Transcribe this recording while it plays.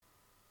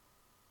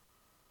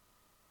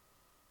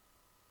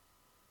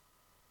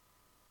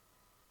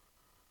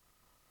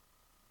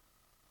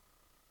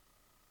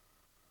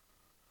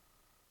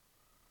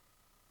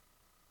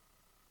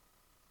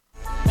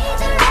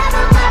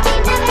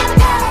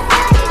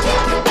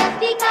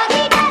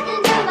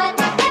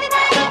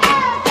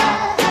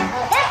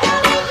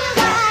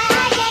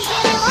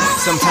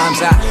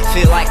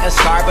a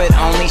star, but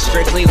only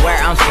strictly where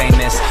I'm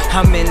famous.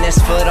 I'm in this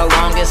for the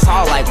longest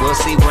haul, like we'll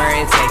see where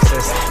it takes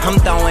us. I'm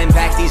throwing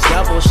back these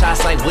double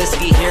shots like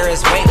whiskey here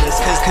is weightless.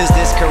 Cause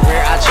this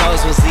career I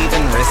chose was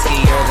even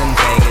riskier than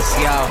Vegas,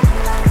 yo.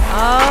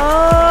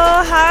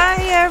 Oh, hi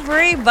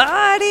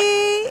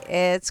everybody.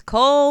 It's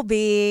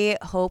Colby.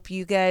 Hope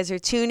you guys are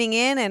tuning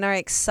in and are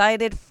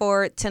excited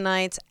for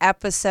tonight's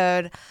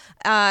episode.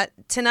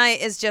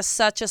 Tonight is just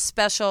such a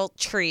special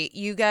treat.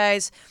 You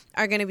guys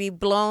are going to be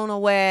blown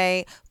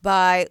away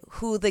by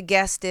who the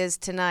guest is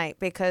tonight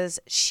because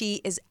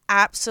she is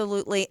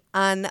absolutely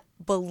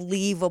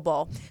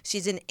unbelievable.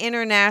 She's an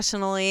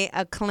internationally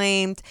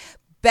acclaimed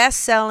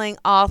best-selling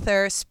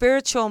author,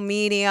 spiritual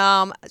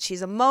medium.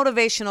 She's a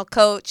motivational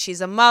coach.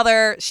 She's a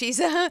mother. She's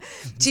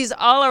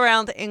all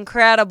around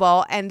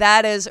incredible, and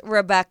that is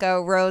Rebecca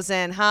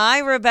Rosen. Hi,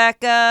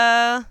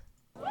 Rebecca.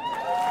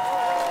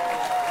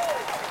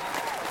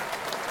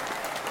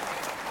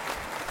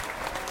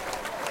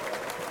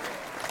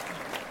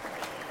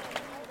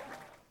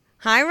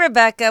 Hi,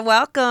 Rebecca.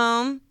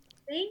 Welcome.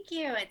 Thank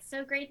you. It's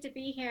so great to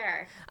be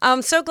here.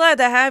 I'm so glad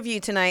to have you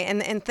tonight.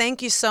 And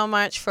thank you so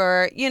much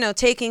for,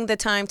 taking the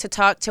time to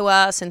talk to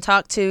us and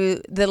talk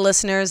to the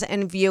listeners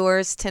and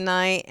viewers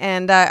tonight.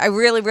 And I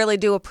really, really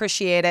do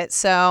appreciate it.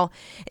 So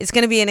it's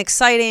going to be an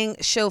exciting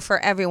show for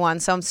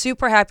everyone. So I'm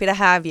super happy to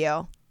have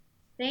you.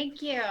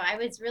 Thank you. I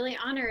was really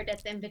honored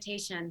at the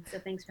invitation. So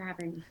thanks for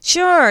having me.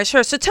 Sure.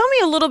 So tell me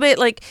a little bit,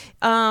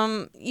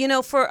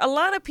 for a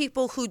lot of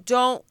people who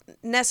don't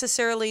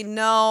necessarily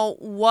know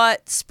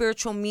what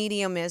spiritual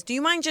medium is, do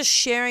you mind just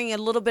sharing a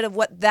little bit of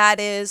what that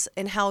is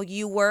and how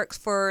you work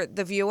for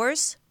the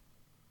viewers?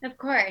 Of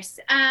course.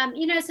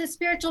 So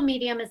spiritual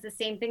medium is the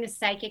same thing as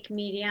psychic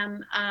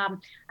medium.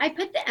 I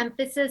put the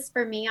emphasis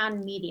for me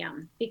on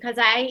medium because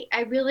I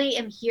really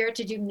am here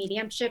to do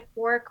mediumship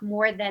work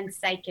more than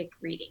psychic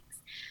readings.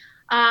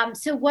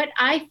 So what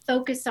I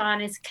focus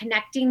on is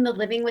connecting the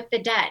living with the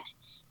dead.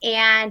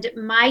 And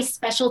my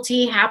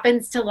specialty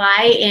happens to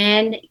lie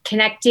in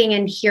connecting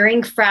and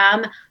hearing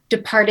from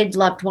departed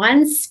loved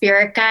ones,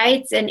 spirit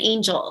guides, and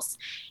angels.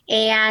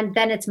 And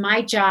then it's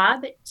my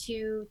job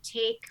to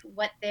take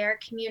what they're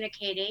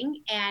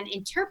communicating and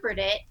interpret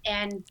it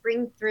and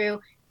bring through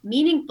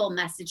meaningful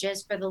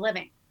messages for the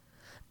living.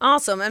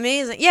 Awesome.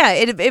 Amazing. Yeah,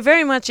 it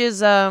very much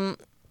is.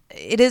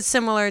 It is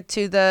similar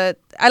to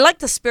I like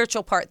the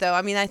spiritual part though.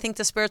 I mean, I think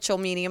the spiritual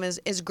medium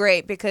is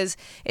great because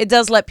it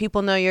does let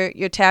people know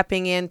you're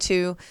tapping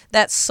into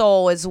that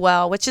soul as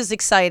well, which is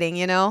exciting,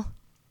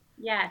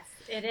 Yes,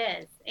 it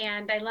is.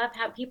 And I love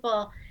how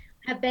people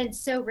have been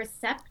so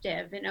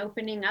receptive and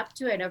opening up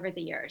to it over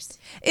the years.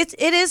 It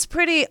is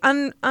pretty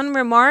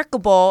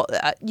unremarkable.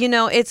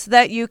 It's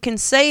that you can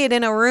say it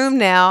in a room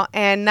now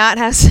and not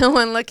have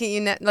someone look at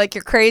you like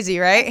you're crazy,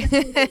 right?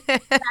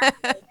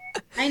 Exactly.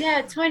 I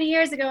know 20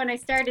 years ago when I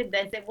started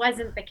this, it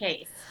wasn't the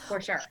case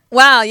for sure.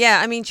 Wow. Yeah.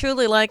 I mean,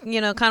 truly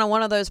kind of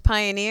one of those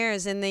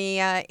pioneers in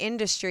the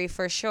industry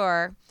for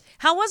sure.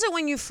 How was it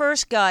when you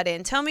first got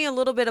in? Tell me a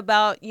little bit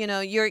about,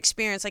 your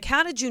experience. Like,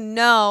 how did you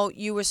know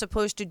you were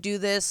supposed to do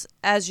this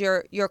as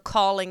your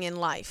calling in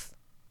life?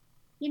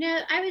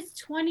 I was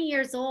 20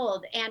 years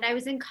old and I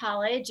was in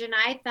college and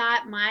I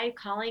thought my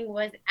calling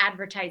was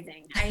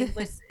advertising. I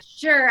was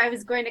sure I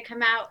was going to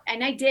come out,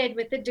 and I did,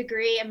 with a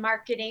degree in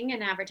marketing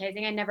and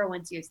advertising. I never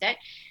once used it,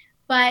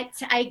 but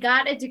I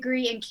got a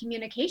degree in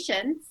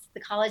communications, the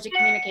College of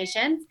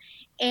Communications.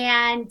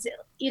 And,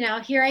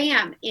 here I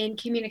am in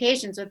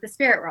communications with the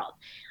spirit world.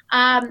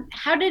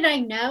 How did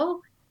I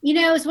know?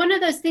 It was one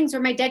of those things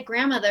where my dead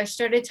grandmother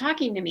started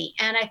talking to me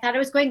and I thought I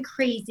was going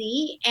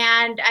crazy.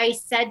 And I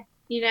said,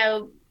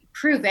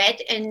 prove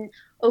it. And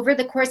over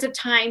the course of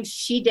time,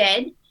 she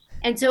did.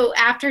 And so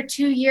after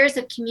 2 years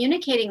of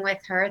communicating with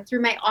her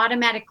through my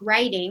automatic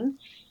writing,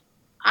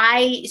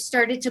 I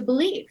started to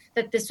believe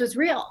that this was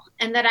real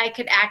and that I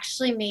could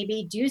actually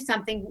maybe do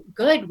something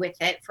good with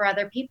it for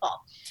other people.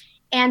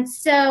 And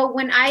so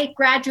when I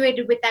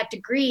graduated with that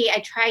degree, I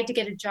tried to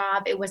get a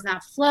job. It was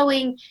not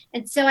flowing.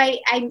 And so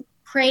I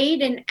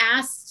prayed and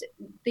asked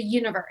the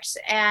universe.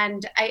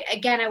 And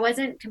I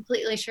wasn't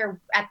completely sure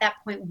at that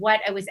point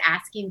what I was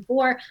asking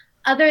for,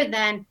 other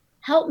than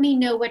help me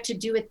know what to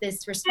do with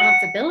this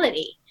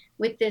responsibility,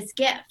 with this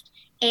gift.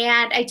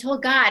 And I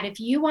told God, if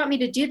you want me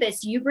to do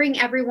this, you bring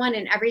everyone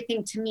and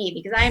everything to me,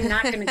 because I am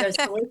not going to go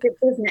solicit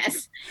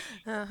business.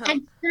 Uh-huh.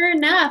 And sure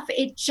enough,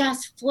 it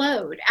just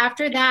flowed.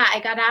 After that,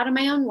 I got out of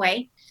my own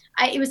way.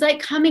 It was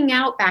like coming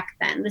out back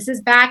then. This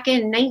is back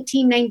in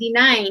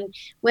 1999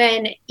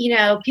 when,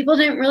 people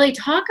didn't really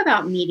talk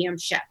about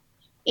mediumship.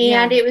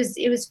 And it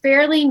was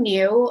fairly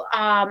new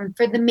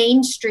for the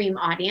mainstream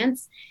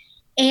audience.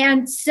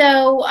 And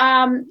so,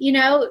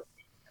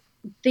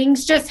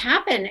 things just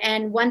happen,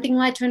 and one thing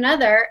led to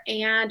another,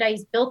 and I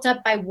built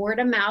up by word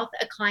of mouth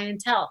a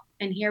clientele,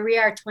 and here we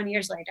are 20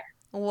 years later.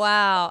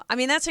 Wow. I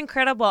mean, that's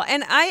incredible.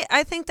 And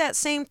I think that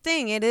same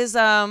thing. It is,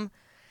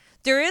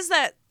 there is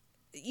that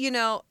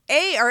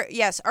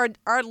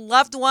our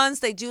loved ones,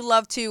 they do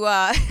love to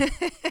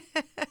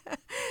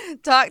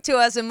talk to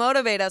us and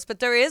motivate us, but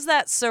there is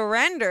that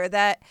surrender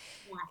that,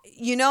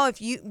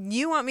 if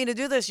you want me to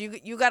do this,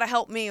 you got to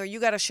help me, or you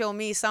got to show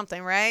me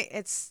something, right?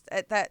 It's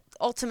that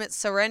ultimate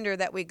surrender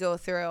that we go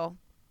through.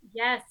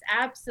 Yes,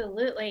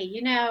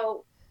 absolutely.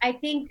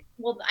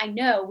 I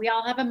know we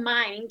all have a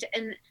mind,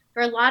 and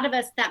for a lot of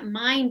us, that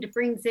mind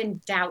brings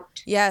in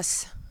doubt.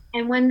 Yes.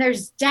 And when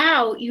there's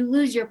doubt, you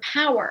lose your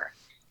power.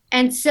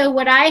 And so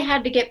what I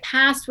had to get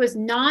past was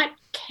not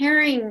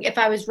caring if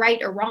I was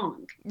right or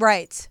wrong.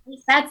 Right.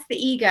 That's the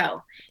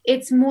ego.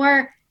 It's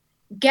more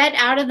get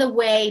out of the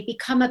way,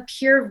 become a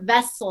pure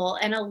vessel,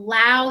 and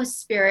allow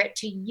spirit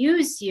to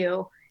use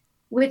you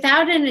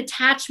without an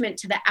attachment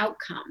to the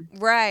outcome.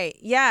 Right.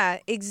 Yeah,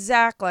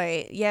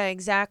 exactly. Yeah,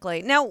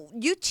 exactly. Now,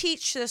 you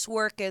teach this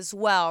work as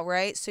well,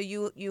 right? So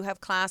you have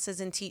classes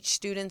and teach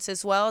students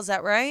as well. Is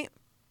that right?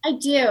 I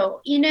do.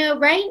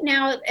 Right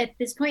now at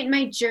this point in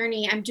my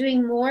journey, I'm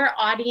doing more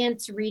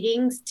audience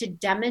readings to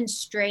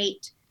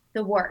demonstrate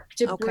the work,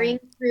 to bring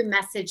through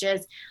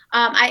messages.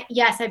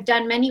 I've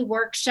done many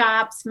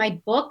workshops. My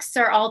books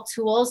are all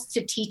tools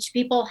to teach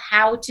people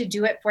how to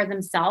do it for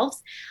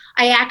themselves.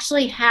 I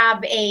actually have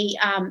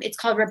it's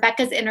called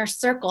Rebecca's Inner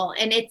Circle,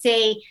 and it's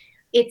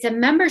a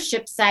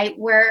membership site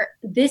where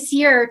this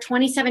year,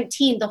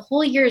 2017, the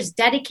whole year is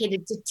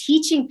dedicated to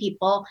teaching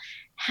people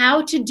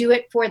how to do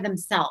it for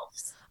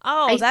themselves.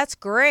 Oh, that's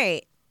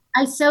great.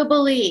 I so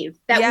believe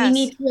that we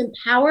need to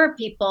empower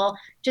people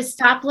to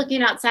stop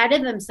looking outside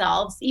of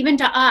themselves, even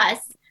to us,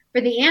 for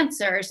the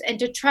answers, and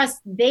to trust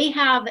they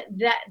have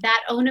that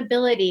own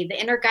ability, the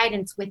inner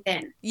guidance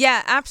within.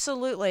 Yeah,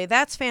 absolutely.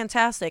 That's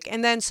fantastic.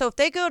 And then, so if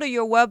they go to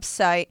your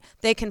website,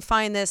 they can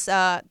find this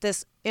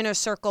Inner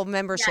Circle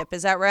membership.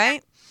 Is that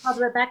right? It's called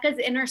Rebecca's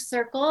Inner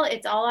Circle.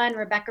 It's all on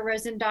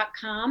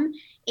RebeccaRosen.com.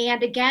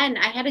 And again,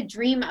 I had a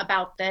dream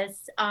about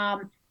this.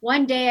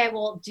 One day I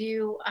will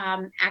do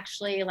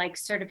actually like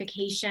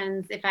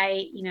certifications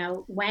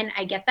when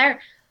I get there.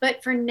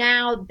 But for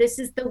now, this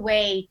is the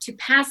way to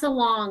pass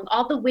along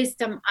all the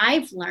wisdom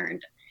I've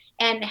learned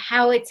and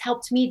how it's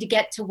helped me to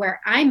get to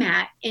where I'm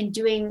at in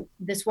doing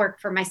this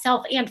work for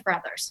myself and for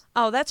others.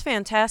 Oh, that's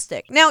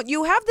fantastic. Now,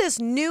 you have this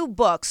new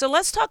book. So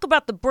let's talk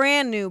about the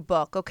brand new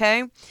book,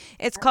 okay?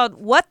 It's called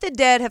What the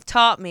Dead Have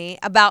Taught Me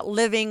About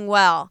Living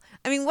Well.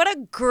 I mean, what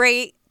a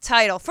great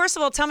title. First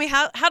of all, tell me,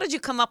 how did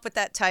you come up with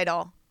that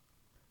title?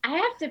 I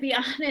have to be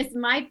honest,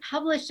 my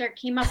publisher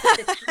came up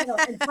with the title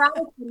and brought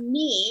it to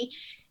me,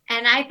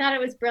 and I thought it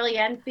was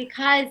brilliant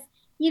because,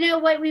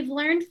 what we've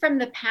learned from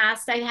the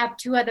past, I have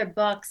 2 other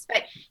books,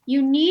 but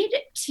you need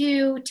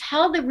to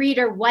tell the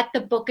reader what the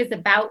book is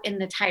about in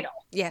the title.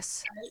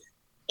 Yes. Right?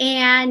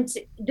 And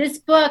this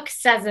book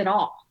says it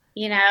all.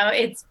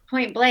 It's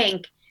point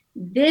blank.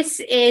 This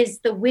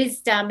is the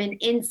wisdom and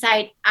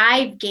insight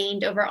I've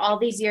gained over all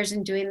these years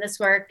in doing this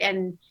work,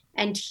 and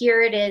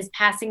here it is,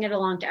 passing it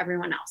along to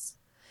everyone else.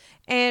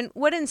 And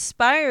what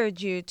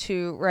inspired you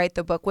to write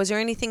the book? Was there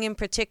anything in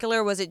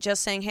particular? Was it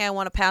just saying, hey, I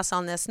want to pass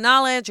on this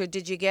knowledge, or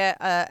did you get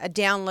a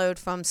download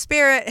from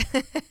spirit?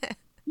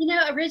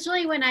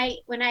 Originally when I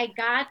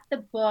got the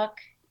book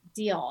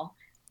deal,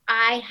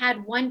 I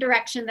had one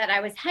direction that I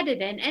was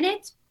headed in, and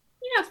it's,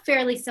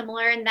 fairly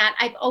similar in that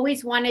I've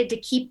always wanted to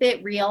keep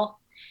it real.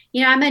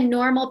 I'm a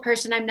normal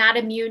person. I'm not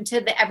immune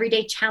to the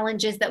everyday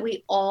challenges that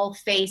we all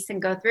face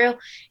and go through.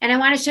 And I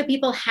want to show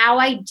people how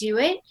I do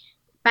it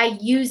by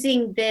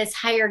using this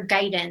higher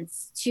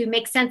guidance to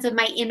make sense of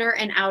my inner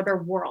and outer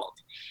world.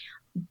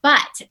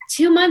 But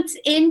 2 months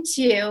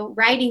into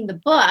writing the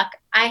book,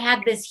 I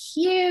had this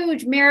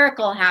huge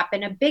miracle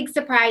happen, a big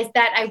surprise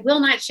that I will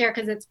not share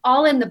because it's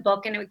all in the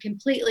book and it would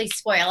completely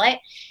spoil it.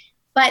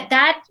 But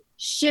that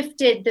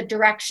shifted the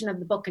direction of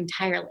the book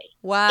entirely.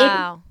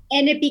 Wow.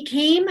 It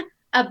became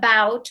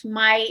about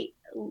my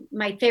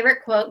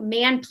favorite quote,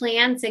 man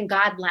plans and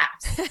God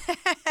laughs. This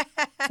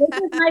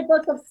is my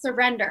book of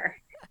surrender.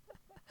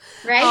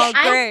 Right? Oh,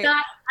 great.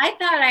 I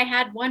thought I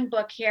had one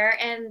book here,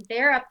 and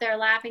they're up there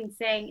laughing,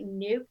 saying,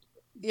 nope,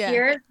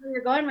 here's where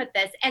you're going with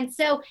this. And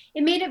so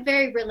it made it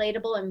very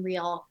relatable and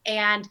real.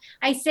 And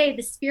I say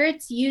the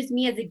spirits use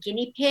me as a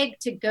guinea pig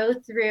to go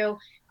through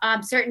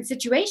certain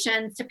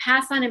situations to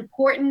pass on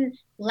important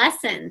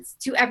lessons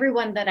to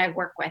everyone that I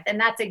work with. And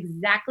that's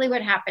exactly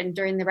what happened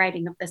during the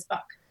writing of this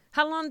book.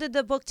 How long did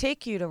the book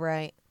take you to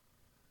write?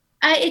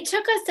 It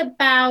took us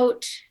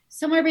about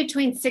somewhere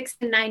between 6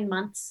 and 9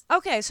 months.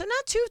 Okay, so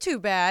not too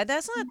bad.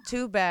 That's not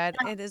too bad.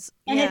 It is,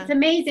 and it's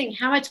amazing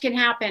how much can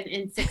happen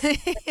in 6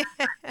 months.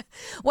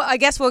 Well, I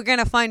guess we're going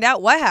to find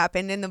out what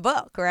happened in the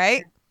book,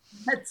 right?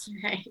 That's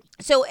right.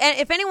 So,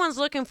 if anyone's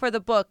looking for the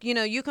book,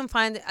 you can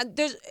find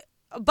there's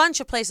a bunch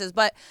of places,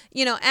 but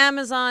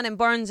Amazon and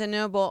Barnes and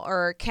Noble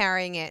are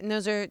carrying it, and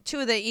those are 2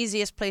 of the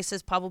easiest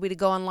places probably to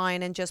go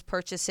online and just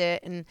purchase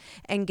it and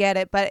get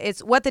it. But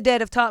it's What the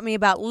Dead Have Taught Me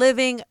About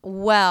Living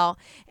Well.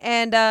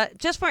 And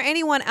just for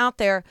anyone out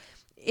there,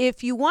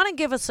 if you want to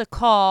give us a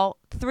call,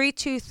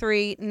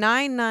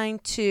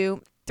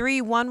 323-992-3699.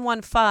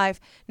 992-313-3115.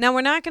 Now,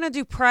 we're not going to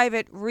do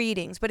private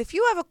readings, but if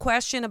you have a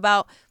question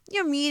about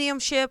your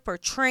mediumship or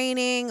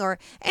training or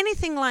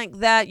anything like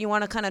that, you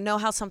want to kind of know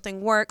how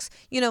something works,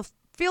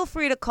 feel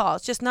free to call.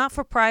 It's just not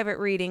for private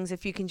readings,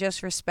 if you can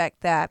just respect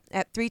that,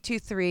 at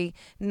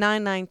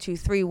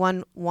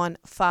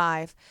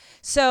 323-992-3115.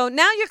 So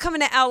now you're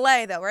coming to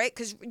LA, though, right?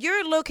 Because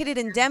you're located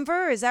in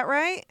Denver. Is that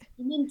right?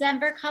 I'm in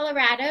Denver,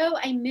 Colorado.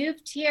 I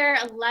moved here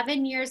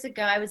 11 years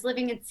ago. I was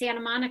living in Santa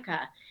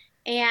Monica,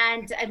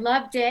 and I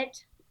loved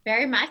it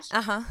very much.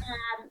 Uh-huh.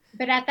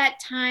 But at that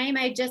time,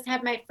 I just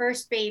had my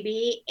first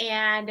baby,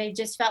 and I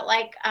just felt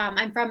like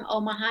I'm from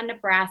Omaha,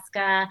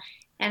 Nebraska,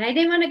 and I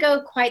didn't want to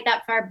go quite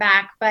that far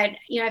back, but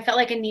I felt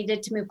like I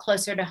needed to move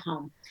closer to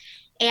home.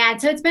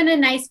 And so it's been a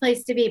nice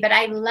place to be, but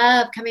I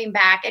love coming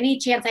back. Any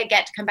chance I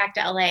get to come back to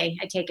LA,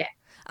 I take it.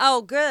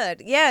 Oh,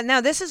 good. Yeah,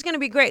 now this is going to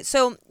be great.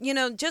 So,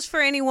 just for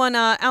anyone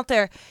out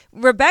there,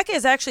 Rebecca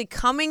is actually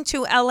coming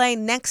to LA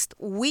next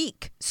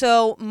week.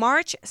 So,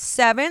 March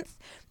 7th.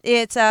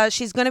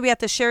 She's going to be at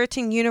the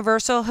Sheraton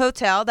Universal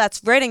Hotel.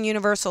 That's right in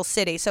Universal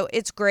City. So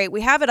it's great.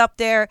 We have it up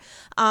there.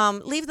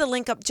 Leave the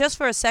link up just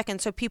for a second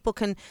so people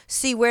can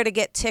see where to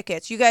get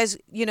tickets. You guys,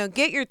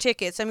 get your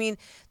tickets. I mean,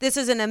 this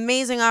is an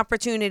amazing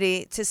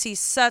opportunity to see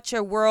such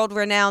a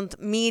world-renowned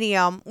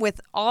medium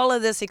with all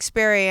of this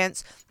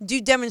experience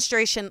do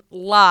demonstration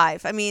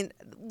live. I mean,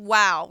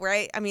 wow,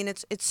 right? I mean,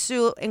 it's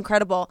so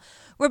incredible.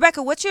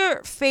 Rebecca, what's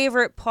your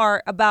favorite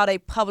part about a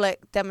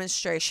public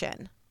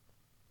demonstration?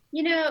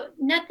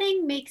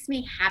 Nothing makes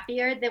me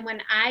happier than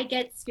when I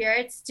get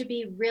spirits to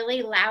be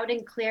really loud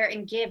and clear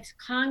and give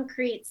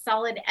concrete,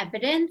 solid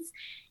evidence.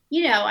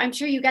 I'm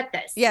sure you get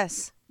this.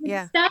 Yes.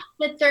 Yeah. Stuff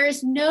that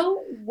there's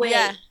no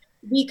way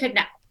we could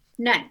know.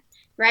 None.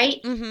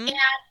 Right? Mm-hmm. And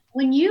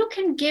when you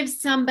can give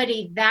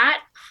somebody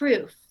that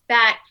proof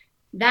that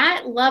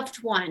that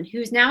loved one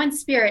who's now in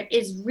spirit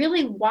is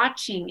really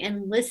watching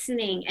and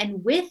listening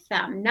and with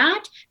them,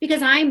 not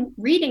because I'm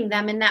reading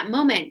them in that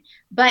moment,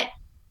 but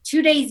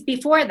 2 days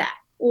before that,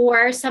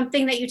 or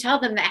something that you tell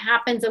them that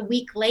happens a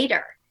week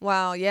later.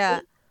 Wow. Yeah.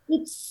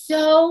 It's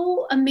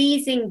so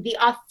amazing, the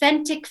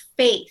authentic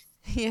faith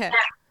that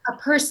a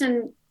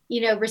person,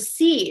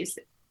 receives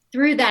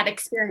through that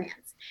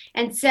experience.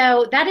 And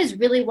so that is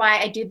really why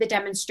I do the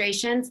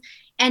demonstrations.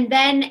 And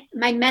then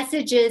my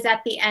message is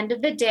at the end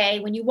of the day,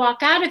 when you walk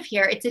out of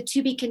here, it's a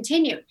to be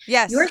continued.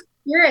 Yes. Your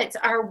spirits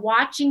are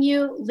watching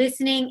you,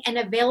 listening, and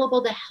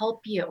available to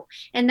help you.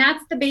 And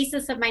that's the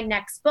basis of my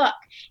next book.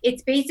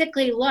 It's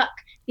basically, look,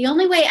 the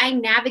only way I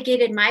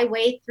navigated my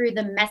way through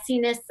the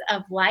messiness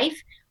of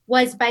life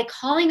was by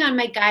calling on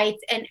my guides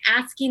and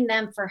asking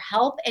them for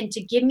help and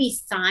to give me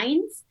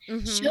signs,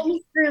 show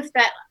me proof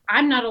that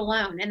I'm not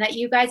alone and that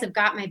you guys have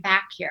got my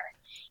back here.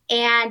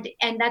 And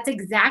that's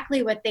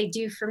exactly what they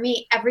do for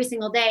me every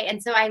single day.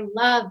 And so I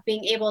love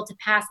being able to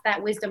pass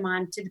that wisdom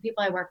on to the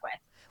people I work with.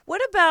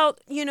 What about,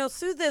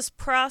 through this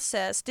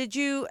process, did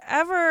you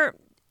ever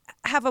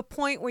have a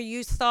point where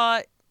you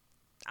thought,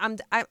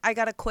 I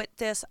got to quit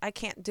this, I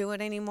can't do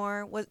it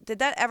anymore? Did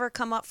that ever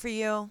come up for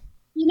you?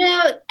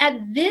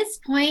 At this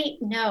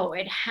point, no,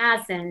 it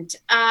hasn't.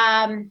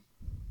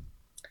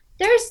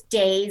 There's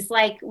days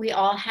like we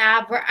all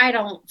have where I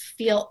don't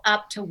feel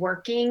up to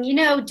working.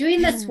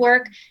 Doing this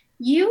work,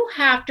 you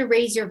have to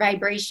raise your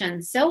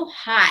vibration so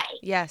high.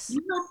 Yes.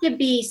 You have to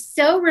be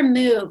so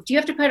removed. You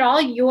have to put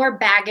all your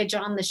baggage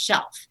on the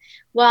shelf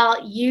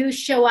while you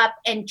show up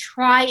and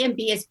try and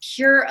be as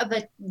pure of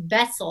a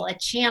vessel, a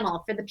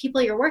channel for the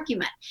people you're working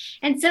with.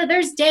 And so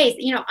there's days,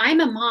 I'm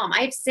a mom.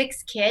 I have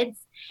 6 kids.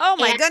 Oh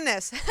my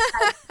goodness.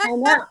 I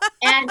know.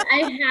 And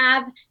I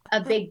have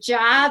a big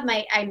job.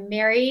 I'm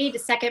married, a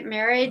second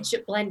marriage,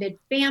 blended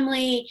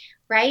family,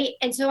 right?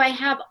 And so I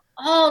have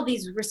all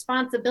these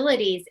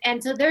responsibilities.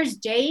 And so there's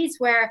days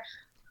where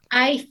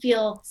I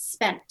feel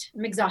spent.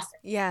 I'm exhausted.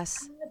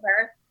 Yes.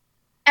 However,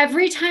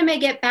 every time I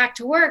get back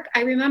to work,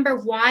 I remember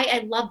why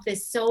I love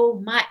this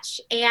so much.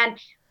 And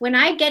when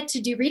I get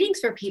to do readings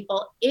for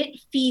people, it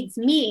feeds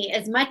me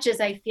as much as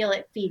I feel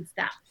it feeds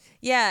them.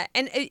 Yeah.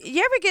 And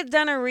you ever get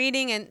done a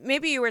reading and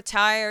maybe you were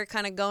tired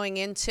kind of going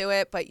into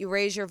it, but you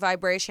raise your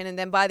vibration. And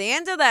then by the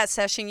end of that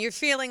session, you're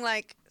feeling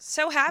like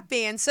so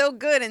happy and so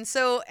good and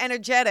so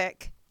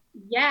energetic.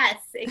 Yes,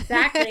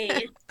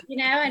 exactly.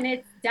 And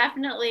it's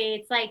definitely,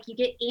 it's like you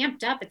get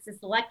amped up. It's this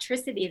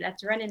electricity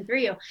that's running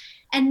through you.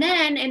 And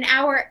then an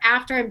hour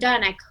after I'm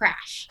done, I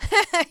crash.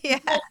 Yeah.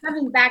 It's like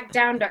coming back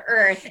down to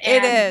earth.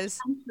 It is.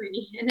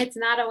 And it's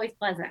not always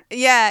pleasant.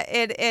 Yeah,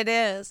 it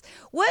is.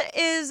 What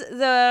is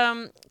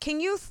can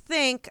you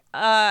think,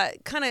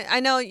 I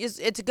know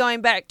it's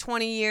going back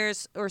 20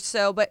 years or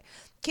so, but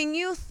can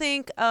you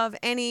think of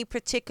any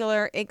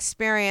particular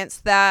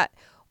experience that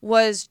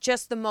was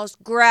just the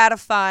most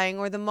gratifying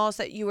or the most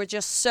that you were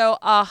just so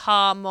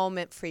aha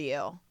moment for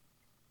you?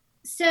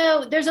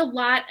 So there's a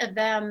lot of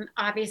them,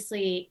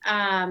 obviously,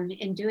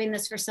 in doing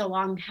this for so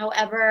long.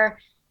 However,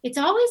 it's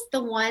always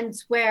the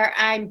ones where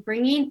I'm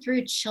bringing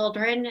through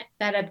children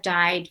that have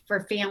died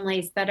for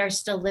families that are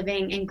still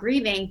living and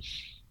grieving.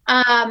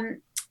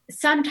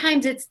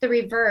 sometimes it's the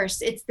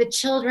reverse. It's the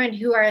children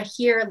who are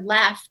here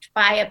left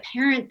by a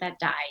parent that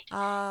died.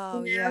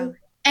 Oh, You yeah. know?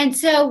 And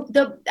so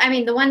the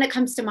one that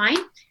comes to mind.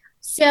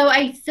 So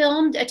I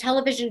filmed a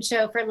television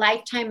show for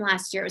Lifetime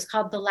last year. It was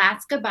called The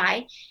Last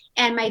Goodbye.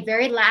 And my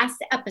very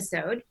last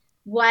episode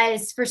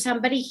was for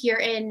somebody here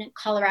in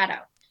Colorado.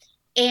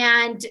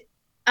 And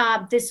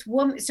this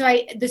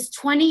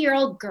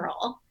 20-year-old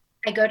girl,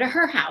 I go to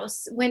her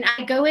house. When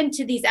I go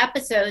into these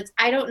episodes,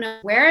 I don't know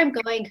where I'm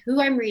going, who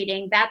I'm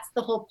reading. That's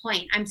the whole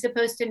point. I'm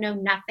supposed to know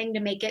nothing to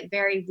make it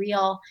very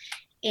real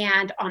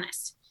and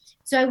honest.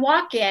 So I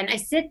walk in, I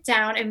sit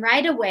down, and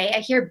right away I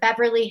hear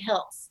Beverly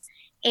Hills.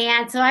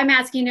 And so I'm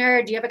asking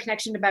her, do you have a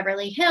connection to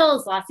Beverly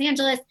Hills, Los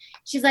Angeles?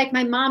 She's like,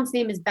 my mom's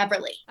name is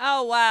Beverly.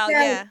 Oh, wow. So,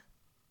 yeah.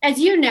 as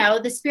you know,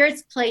 the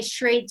spirits play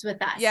charades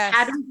with us. Yes.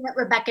 How do we get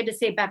Rebecca to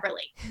say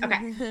Beverly?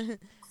 Okay.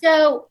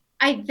 So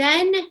I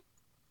then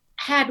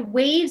had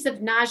waves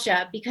of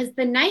nausea because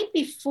the night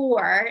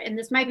before, and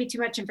this might be too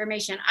much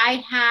information,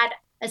 I had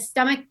a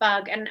stomach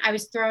bug and I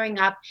was throwing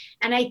up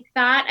and I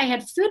thought I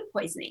had food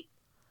poisoning.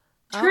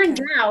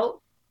 Turned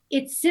out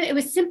it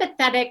was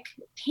sympathetic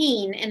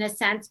pain in a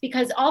sense,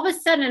 because all of a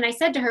sudden I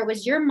said to her,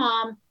 was your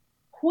mom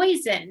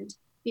poisoned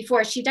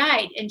before she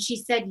died? And she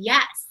said,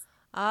 yes.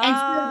 Oh. And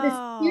so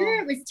the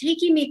spirit was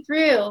taking me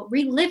through,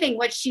 reliving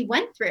what she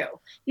went through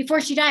before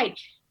she died.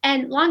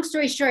 And long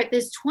story short,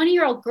 this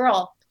 20-year-old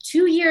girl,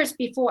 2 years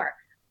before,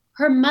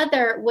 her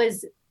mother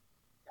was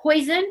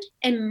poisoned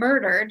and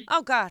murdered.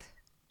 Oh, God.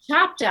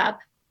 Chopped up,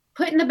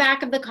 put in the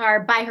back of the car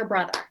by her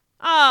brother.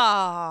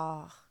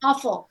 Oh.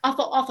 Awful,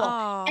 awful, awful.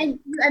 Oh. And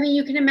I mean,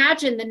 you can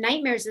imagine the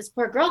nightmares this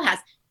poor girl has.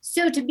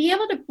 So to be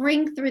able to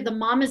bring through, the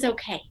mom is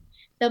okay.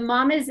 The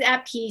mom is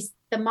at peace.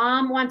 The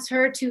mom wants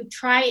her to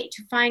try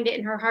to find it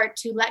in her heart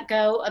to let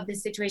go of the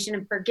situation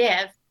and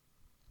forgive.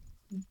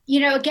 You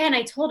know, again,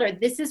 I told her,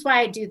 this is why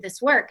I do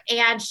this work.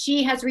 And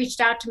she has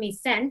reached out to me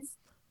since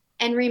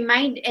and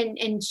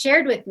and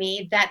shared with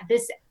me that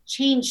this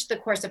changed the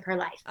course of her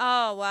life.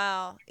 Oh,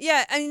 wow.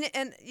 Yeah,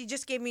 and you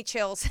just gave me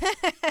chills.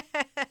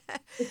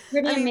 It's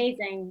pretty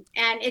amazing.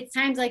 And it's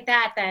times like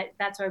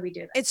that's why we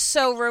do this. It's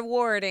so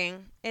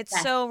rewarding. It's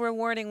Yes. so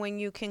rewarding when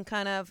you can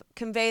kind of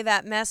convey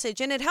that message,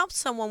 and it helps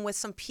someone with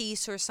some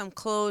peace or some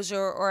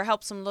closure, or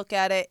helps them look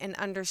at it and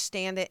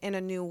understand it in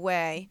a new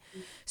way.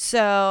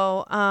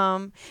 So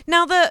now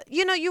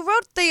you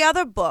wrote the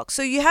other book,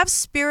 so you have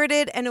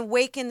Spirited and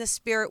Awaken the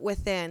Spirit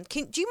Within.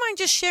 Do you mind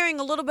just sharing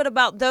a little bit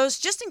about those,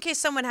 just in case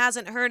someone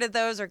hasn't heard of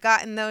those or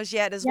gotten those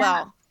yet as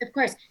well? Of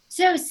course.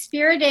 So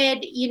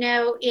Spirited,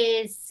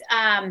 is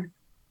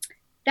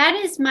that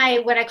is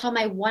what I call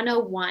my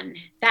 101.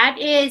 That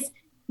is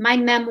my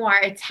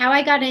memoir. It's how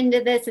I got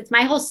into this. It's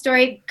my whole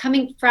story,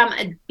 coming from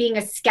being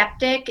a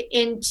skeptic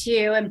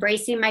into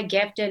embracing my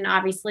gift and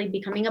obviously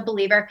becoming a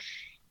believer.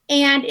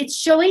 And it's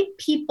showing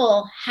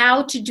people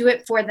how to do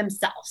it for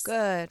themselves.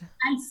 Good.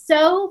 I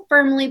so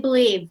firmly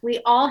believe we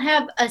all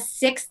have a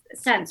sixth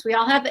sense. We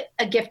all have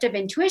a gift of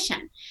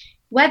intuition.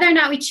 Whether or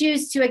not we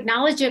choose to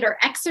acknowledge it or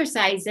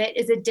exercise it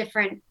is a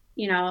different,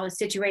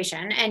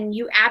 situation. And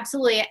you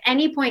absolutely at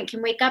any point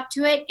can wake up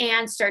to it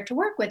and start to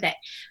work with it.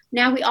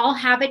 Now, we all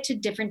have it to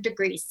different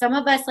degrees. Some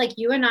of us, like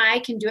you and I,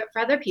 can do it for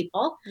other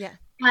people. Yeah.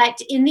 But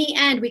in the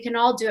end, we can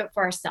all do it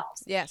for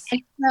ourselves. Yes.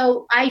 And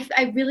so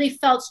I really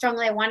felt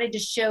strongly I wanted to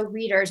show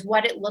readers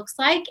what it looks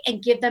like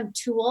and give them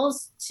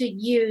tools to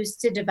use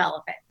to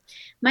develop it.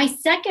 My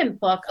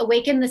second book,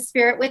 Awaken the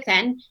Spirit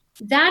Within,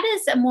 that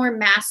is a more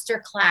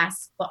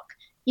masterclass book.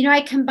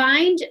 I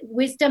combined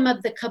wisdom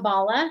of the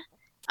Kabbalah.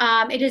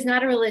 It is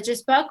not a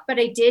religious book, but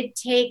I did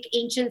take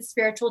ancient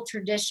spiritual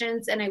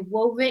traditions and I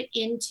wove it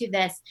into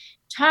this,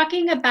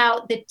 talking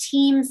about the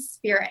team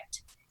spirit.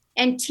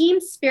 And team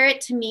spirit,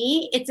 to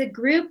me, it's a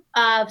group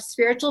of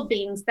spiritual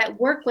beings that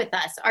work with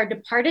us, our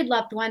departed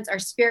loved ones, our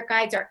spirit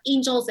guides, our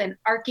angels and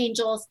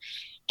archangels,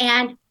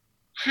 and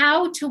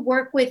how to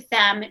work with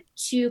them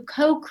to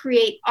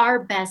co-create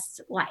our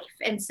best life.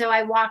 And so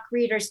I walk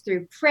readers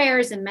through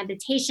prayers and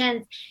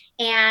meditations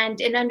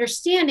and an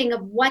understanding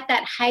of what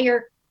that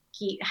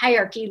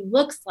hierarchy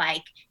looks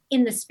like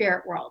in the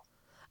spirit world.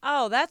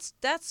 Oh, that's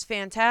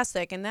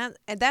fantastic, and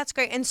that's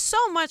great. And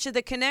so much of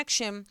the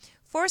connection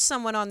for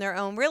someone on their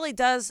own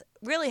does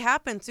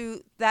happen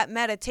through that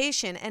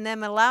meditation and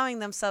them allowing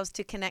themselves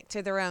to connect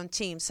to their own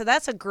team. So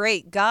that's a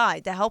great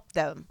guide to help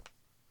them.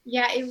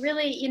 Yeah, it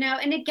really,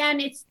 and again,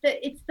 it's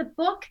the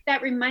book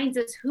that reminds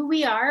us who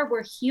we are.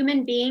 We're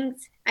human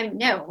beings.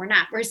 No, we're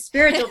not. We're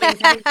spiritual beings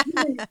having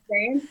human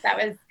experience. That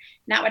was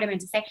not what I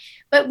meant to say.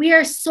 But we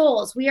are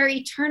souls. We are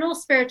eternal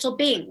spiritual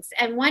beings.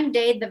 And one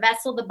day the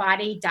vessel, the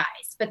body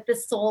dies, but the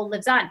soul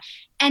lives on.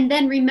 And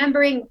then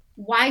remembering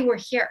why we're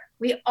here.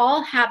 We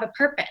all have a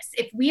purpose.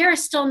 If we are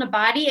still in a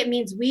body, it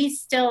means we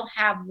still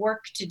have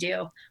work to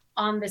do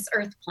on this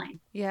earth plane.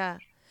 Yeah.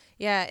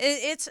 Yeah.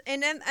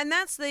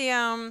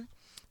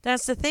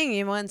 That's the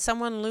thing, when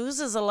someone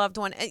loses a loved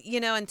one,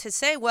 and to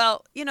say,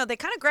 well, they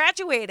kind of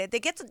graduated. They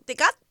got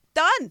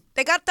done.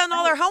 They got done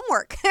all their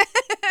homework.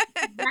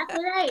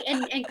 Exactly right.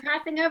 And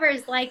crossing over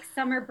is like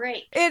summer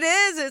break. It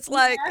is. It's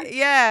like,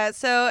 yeah.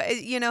 So,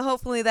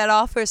 hopefully that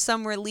offers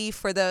some relief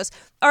for those.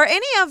 Are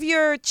any of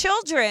your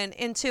children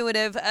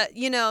intuitive,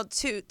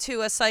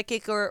 to a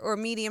psychic or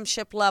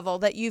mediumship level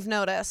that you've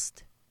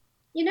noticed?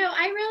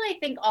 I really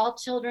think all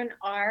children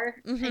are,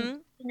 Mm-hmm. and,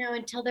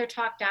 until they're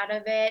talked out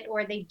of it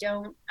or they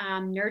don't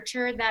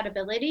nurture that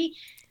ability.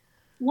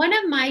 One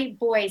of my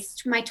boys,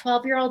 my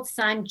 12-year-old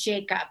son,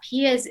 Jacob,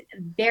 he is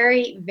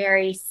very,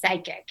 very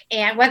psychic.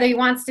 And whether he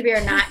wants to be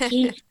or not,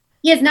 he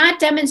has not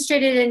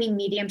demonstrated any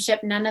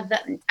mediumship. None of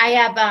them.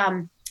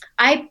 I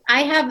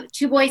have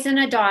 2 boys and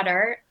a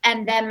daughter.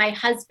 And then my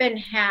husband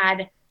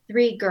had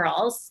 3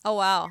 girls. Oh,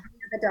 wow.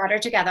 A daughter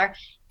together.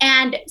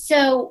 And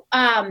so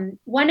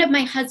one of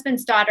my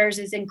husband's daughters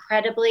is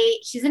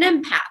she's an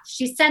empath.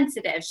 She's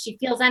sensitive. She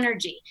feels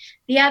energy.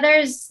 The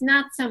others,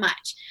 not so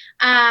much.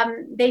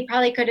 They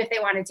probably could if they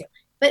wanted to.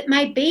 But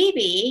my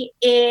baby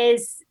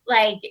is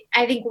like,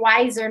 I think,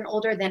 wiser and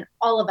older than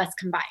all of us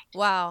combined.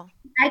 Wow.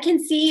 I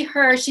can see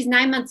her. She's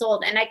 9 months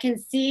old, and I can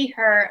see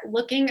her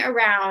looking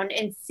around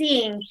and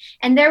seeing.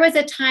 And there was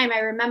a time I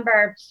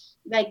remember,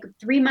 like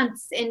 3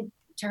 months into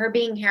her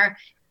being here,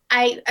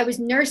 I was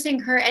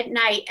nursing her at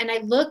night, and I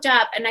looked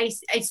up and I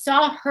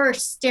saw her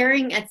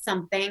staring at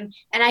something,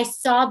 and I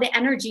saw the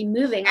energy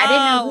moving. I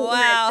didn't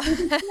know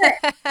who it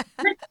was.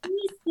 But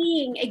she's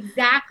seeing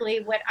exactly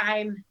what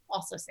I'm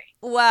also seeing.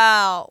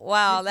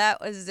 Wow. That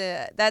was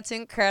it. That's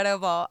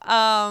incredible.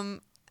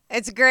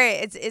 It's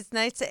great. It's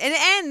nice to,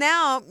 and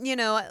now,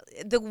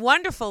 the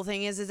wonderful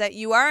thing is that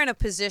you are in a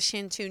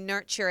position to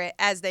nurture it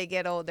as they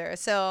get older.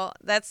 So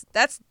that's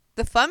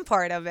the fun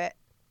part of it.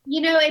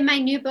 In my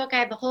new book, I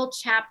have a whole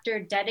chapter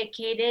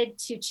dedicated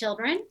to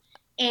children,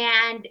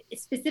 and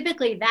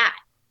specifically that,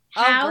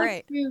 how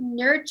to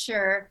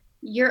nurture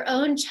your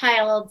own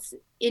child's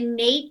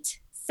innate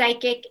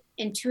psychic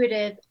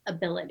intuitive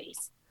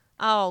abilities.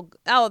 Oh,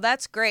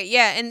 that's great.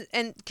 Yeah.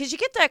 And because you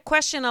get that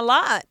question a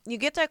lot. You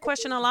get that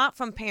question a lot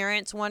from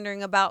parents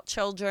wondering about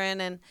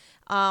children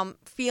and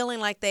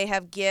feeling like they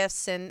have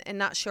gifts and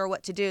not sure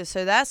what to do.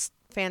 So that's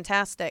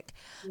fantastic.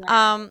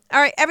 Yeah.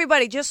 All right,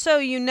 everybody, just so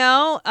you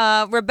know,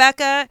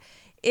 Rebecca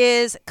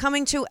is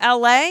coming to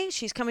LA.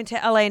 She's coming to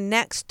LA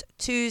next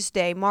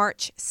Tuesday,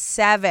 March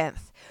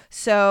 7th.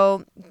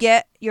 So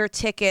get your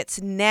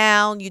tickets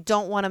now. You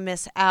don't want to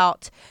miss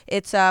out.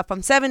 It's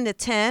from 7 to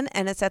 10,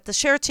 and it's at the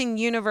Sheraton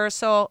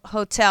Universal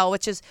Hotel,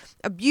 which is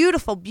a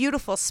beautiful,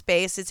 beautiful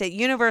space. It's at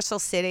Universal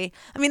City.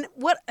 I mean,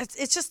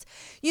 it's just,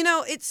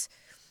 it's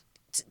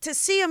to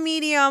see a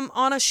medium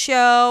on a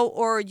show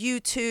or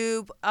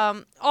YouTube,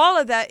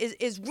 all of that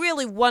is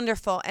really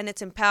wonderful, and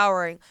it's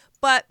empowering.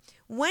 But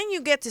when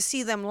you get to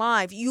see them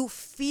live, you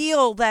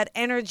feel that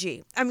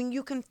energy. I mean,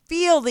 you can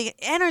feel the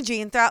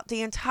energy throughout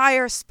the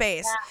entire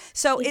space. Yeah.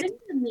 So Isn't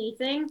it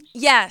amazing?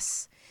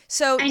 Yes.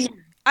 So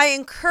I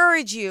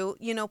encourage you,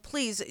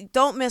 please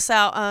don't miss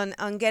out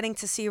on getting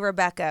to see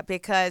Rebecca,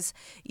 because,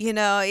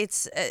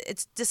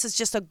 this is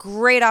just a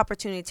great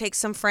opportunity. Take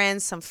some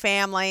friends, some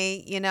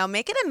family,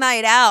 make it a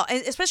night out,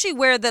 and especially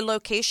where the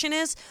location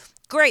is.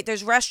 Great.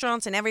 There's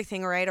restaurants and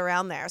everything right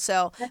around there.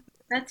 So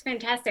that's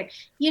fantastic.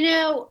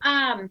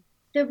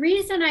 The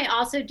reason I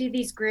also do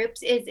these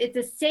groups is it's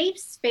a safe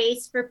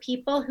space for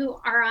people who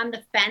are on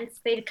the fence.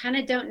 They kind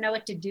of don't know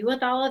what to do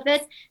with all of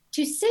this,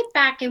 to sit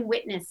back and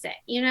witness it.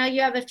 You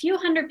have a few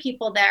hundred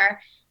people there.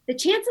 The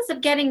chances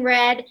of getting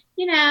read,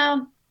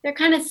 they're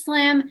kind of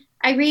slim.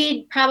 I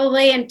read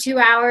probably in 2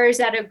 hours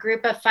at a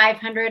group of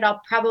 500.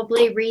 I'll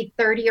probably read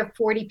 30 or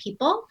 40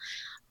 people.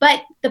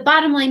 But the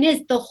bottom line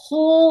is the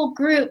whole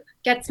group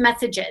gets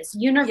messages,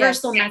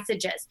 universal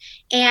messages.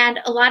 And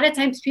a lot of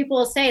times people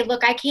will say,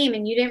 look, I came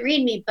and you didn't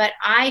read me, but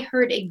I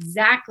heard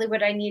exactly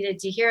what I needed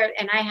to hear.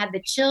 And I had the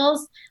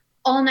chills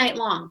all night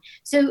long.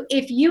 So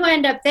if you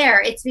end up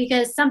there, it's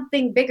because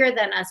something bigger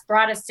than us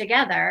brought us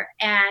together.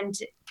 And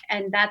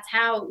that's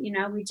how,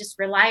 we just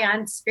rely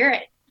on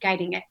spirit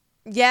guiding it.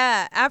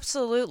 Yeah,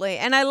 absolutely.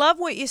 And I love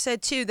what you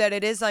said too, that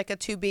it is like a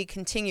to be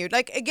continued.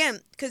 Like,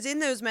 again, because in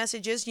those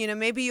messages,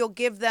 maybe you'll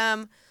give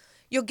them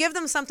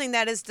something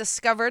that is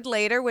discovered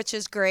later, which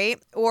is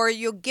great, or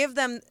you'll give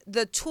them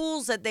the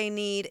tools that they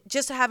need,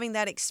 just having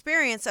that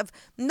experience of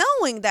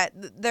knowing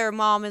that their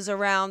mom is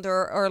around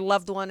or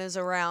loved one is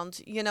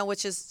around,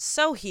 which is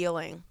so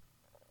healing.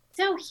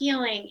 So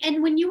healing.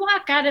 And when you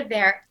walk out of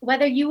there,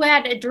 whether you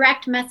had a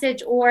direct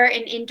message or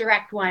an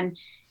indirect one,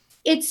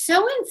 it's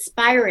so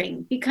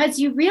inspiring, because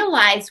you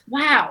realize,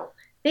 wow,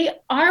 they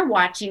are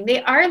watching,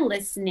 they are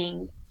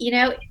listening.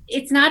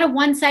 It's not a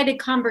one-sided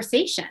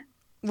conversation.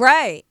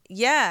 Right.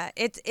 Yeah,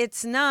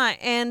 it's not.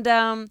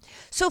 And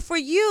so for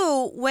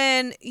you,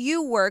 when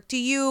you work, do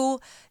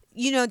you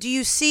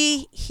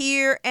see,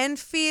 hear, and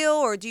feel,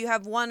 or do you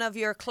have one of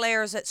your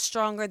clairs that's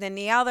stronger than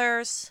the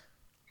others?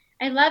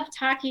 I love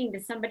talking to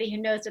somebody who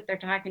knows what they're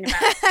talking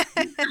about.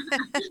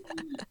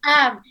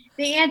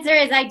 The answer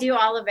is I do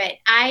all of it.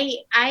 I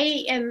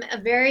am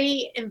a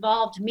very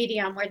involved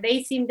medium where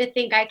they seem to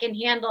think I can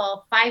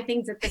handle 5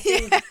 things at the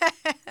same time.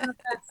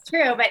 That's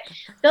true, but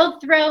they'll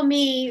throw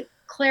me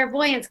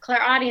clairvoyance,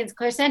 clairaudience,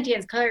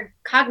 clairsentience,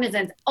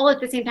 claircognizance all at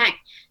the same time.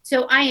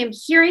 So I am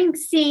hearing,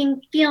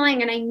 seeing,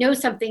 feeling, and I know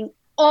something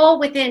all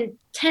within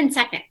 10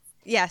 seconds.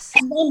 Yes.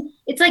 And then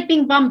it's like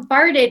being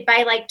bombarded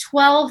by like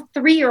 12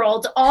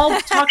 3-year-olds all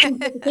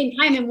talking at the same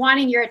time and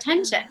wanting your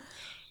attention.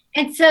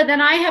 And so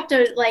then I have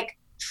to like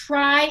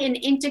try and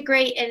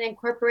integrate and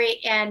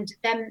incorporate and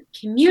then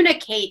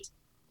communicate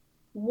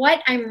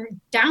what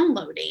I'm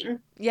downloading.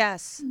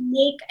 Yes.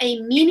 Make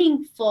a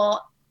meaningful,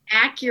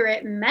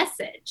 accurate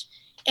message.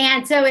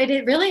 And so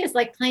it really is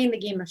like playing the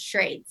game of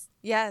charades.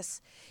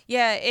 Yes.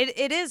 Yeah,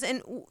 it is.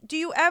 And do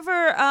you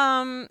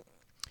ever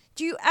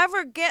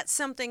get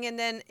something and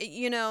then, do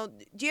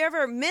you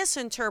ever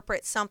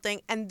misinterpret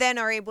something and then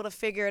are able to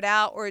figure it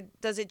out, or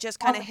does it just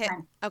kind of hit?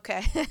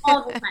 Okay.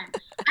 All the time.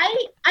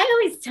 I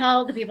always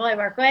tell the people I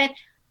work with,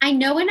 I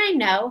know when I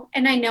know,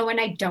 and I know when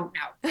I don't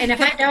know. And if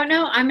I don't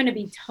know, I'm going to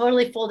be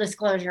totally full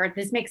disclosure.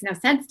 This makes no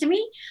sense to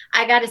me.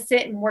 I got to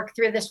sit and work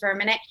through this for a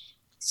minute.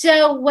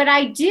 So what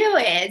I do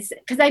is,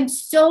 because I'm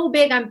so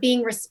big on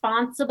being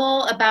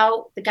responsible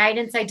about the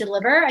guidance I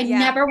deliver, I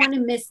never want to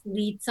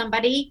mislead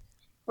somebody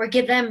or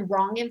give them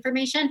wrong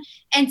information.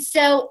 And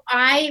so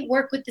I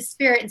work with the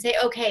spirit and say,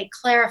 okay,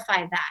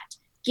 clarify that.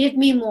 Give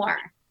me more.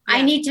 Yeah.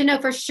 I need to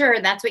know for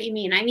sure that's what you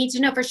mean. I need to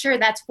know for sure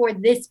that's for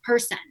this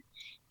person.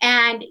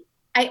 And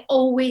I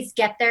always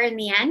get there in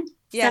the end,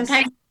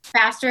 sometimes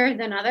faster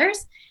than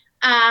others.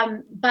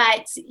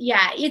 But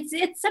yeah, I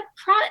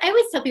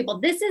always tell people,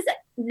 this is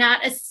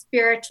not a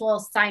spiritual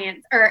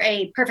science or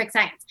a perfect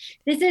science.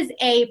 This is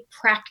a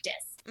practice.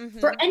 Mm-hmm.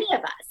 For any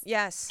of us.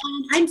 Yes.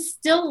 And I'm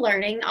still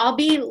learning. I'll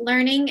be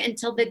learning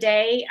until the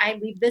day I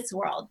leave this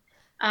world.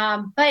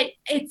 But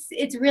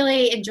it's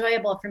really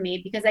enjoyable for me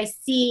because I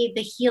see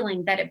the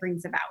healing that it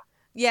brings about.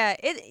 Yeah,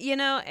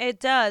 it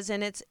does,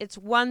 and it's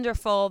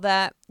wonderful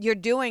that you're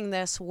doing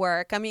this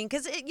work. I mean,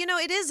 because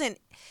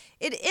it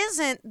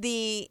isn't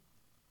the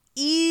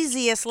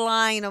easiest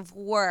line of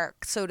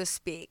work, so to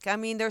speak. I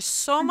mean, there's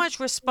so much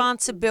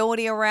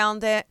responsibility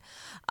around it.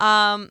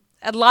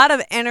 A lot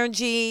of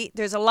energy.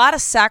 There's a lot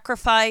of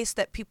sacrifice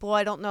that people,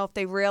 I don't know if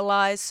they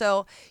realize.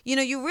 So,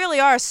 you really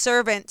are a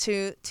servant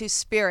to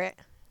spirit.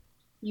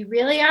 You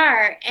really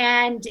are.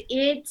 And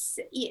as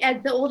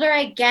the older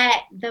I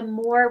get, the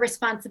more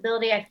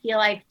responsibility I feel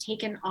I've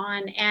taken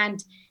on.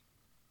 And,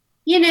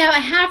 I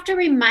have to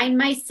remind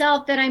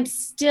myself that I'm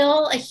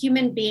still a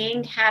human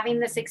being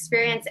having this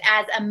experience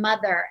as a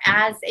mother,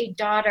 as a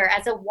daughter,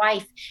 as a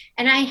wife.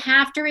 And I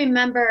have to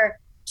remember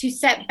to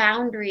set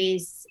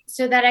boundaries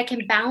so that I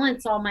can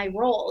balance all my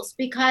roles,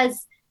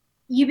 because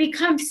you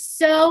become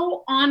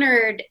so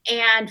honored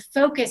and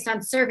focused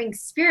on serving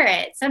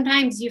spirit.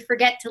 Sometimes you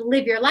forget to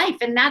live your life,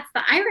 and that's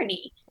the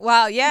irony.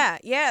 Wow, yeah,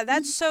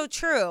 that's so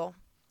true.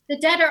 The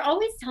dead are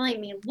always telling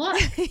me, look,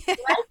 life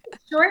is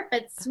short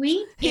but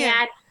sweet,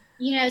 and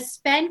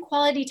spend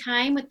quality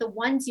time with the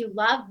ones you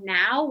love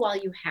now while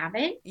you have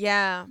it.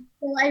 Yeah.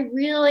 So I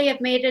really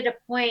have made it a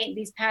point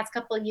these past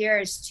couple of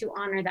years to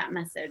honor that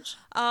message.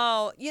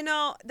 Oh,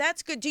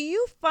 that's good. Do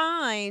you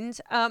find,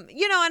 and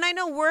I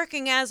know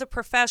working as a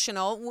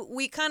professional,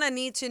 we kind of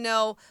need to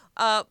know,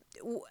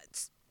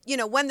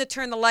 when to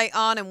turn the light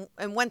on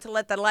and when to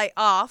let the light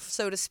off,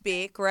 so to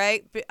speak,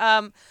 right?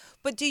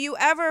 But do you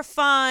ever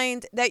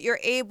find that you're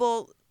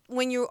able,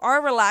 when you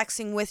are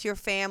relaxing with your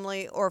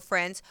family or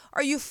friends,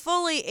 are you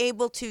fully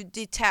able to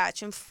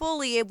detach and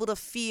fully able to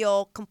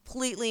feel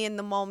completely in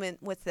the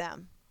moment with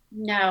them?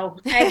 No,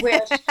 I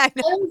wish. I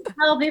always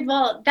tell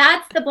people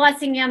that's the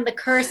blessing and the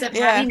curse of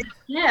having this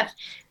gift,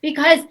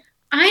 because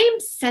I'm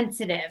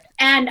sensitive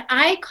and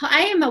I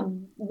am a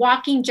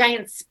walking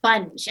giant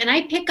sponge, and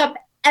I pick up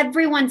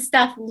everyone's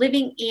stuff,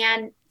 living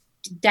and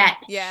dead.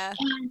 Yeah.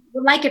 And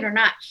like it or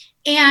not.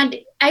 And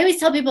I always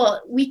tell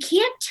people, we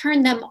can't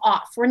turn them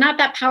off. We're not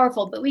that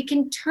powerful, but we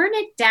can turn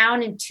it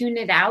down and tune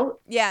it out.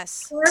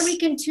 Yes. Or we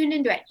can tune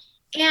into it.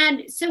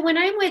 And so when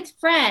I'm with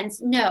friends,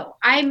 no,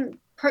 I'm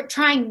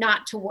trying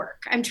not to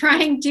work. I'm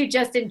trying to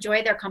just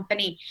enjoy their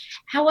company.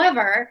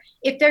 However,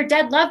 if their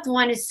dead loved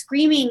one is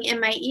screaming in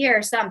my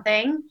ear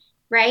something,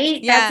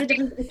 right? Yeah. That's a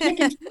different, I can't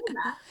control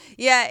that.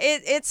 Yeah,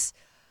 it's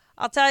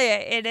I'll tell you,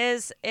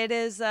 it's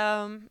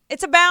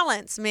a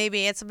balance,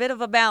 maybe. It's a bit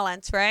of a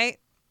balance, right?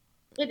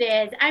 It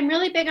is. I'm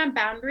really big on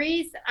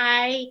boundaries.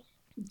 I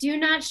do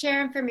not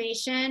share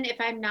information if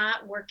I'm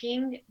not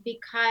working,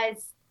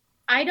 because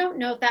I don't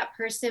know if that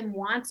person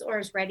wants or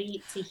is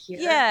ready to hear.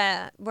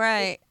 Yeah,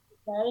 right.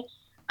 Okay?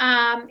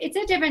 It's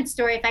a different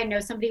story if I know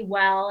somebody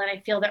well and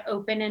I feel they're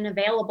open and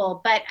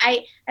available, but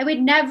I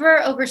would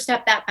never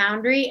overstep that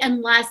boundary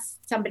unless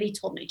somebody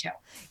told me to.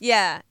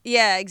 Yeah,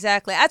 yeah,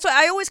 exactly. That's what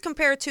I always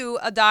compare to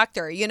a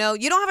doctor. You know,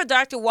 you don't have a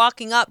doctor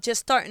walking up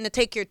just starting to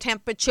take your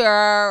temperature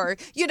or,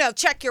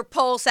 check your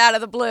pulse out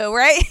of the blue,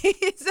 right?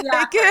 It's Yeah,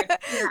 like, right.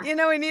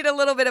 Yeah. we need a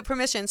little bit of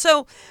permission.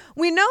 So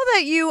we know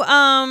that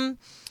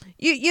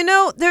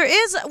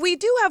we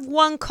do have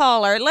one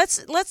caller.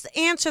 Let's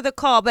answer the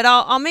call, but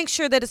I'll make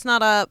sure that it's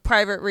not a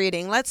private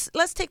reading. Let's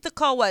take the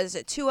call. What is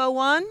it?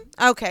 201?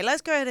 Okay,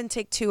 let's go ahead and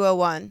take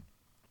 201.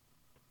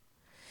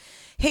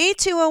 Hey,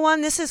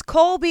 201, this is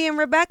Colby and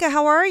Rebecca.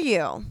 How are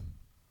you?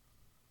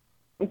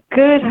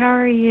 Good. How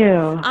are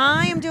you?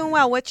 I am doing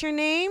well. What's your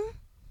name?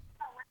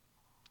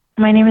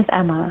 My name is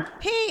Emma.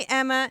 Hey,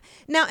 Emma.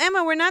 Now,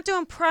 Emma, we're not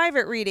doing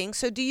private reading,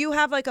 so do you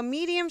have like a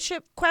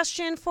mediumship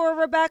question for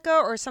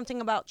Rebecca or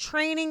something about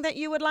training that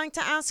you would like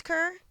to ask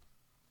her?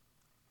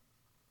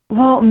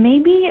 Well,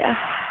 maybe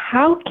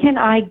how can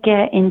I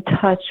get in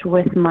touch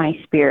with my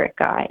spirit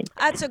guide?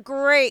 That's a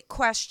great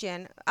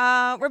question.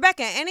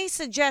 Rebecca, any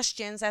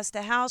suggestions as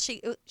to how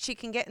she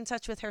can get in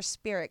touch with her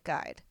spirit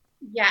guide?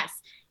 Yes.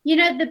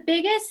 The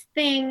biggest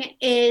thing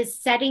is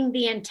setting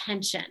the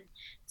intention.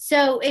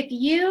 So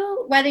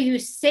whether you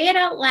say it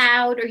out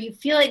loud or you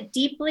feel it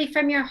deeply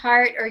from your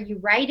heart or you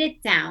write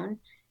it down,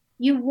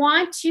 you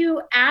want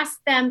to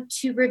ask them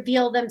to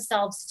reveal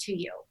themselves to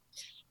you.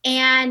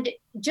 And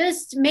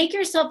just make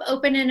yourself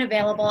open and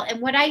available.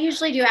 And what I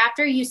usually do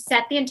after you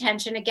set the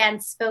intention, again,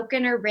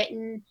 spoken or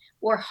written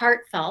or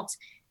heartfelt,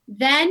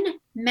 then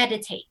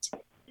meditate.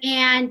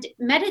 And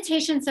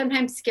meditation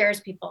sometimes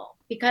scares people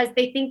because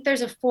they think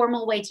there's a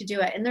formal way to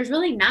do it. And there's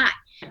really not.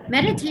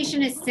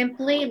 Meditation is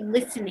simply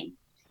listening.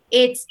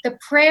 It's the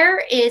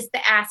prayer is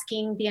the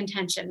asking the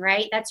intention,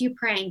 right? That's you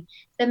praying.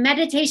 The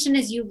meditation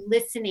is you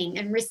listening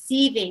and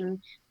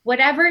receiving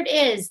whatever it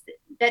is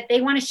that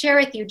they want to share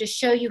with you to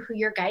show you who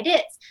your guide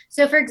is.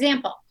 So for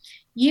example,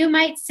 you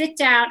might sit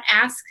down,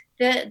 ask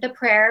the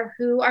prayer,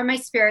 who are my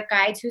spirit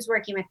guides, who's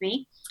working with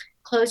me,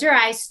 close your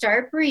eyes,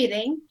 start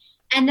breathing,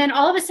 and then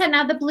all of a sudden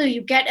out of the blue,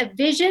 you get a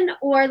vision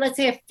or let's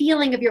say a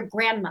feeling of your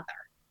grandmother,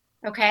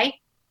 okay?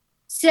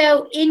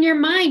 So in your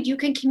mind, you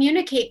can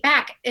communicate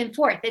back and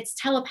forth. It's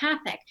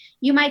telepathic.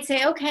 You might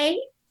say, okay,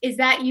 is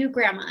that you,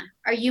 Grandma?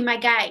 Are you my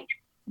guide?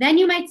 Then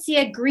you might see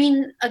a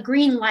green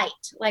light,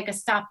 like a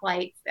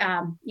stoplight,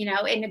 and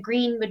a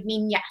green would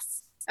mean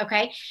yes.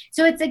 Okay.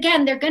 So it's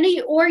again,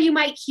 or you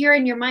might hear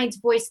in your mind's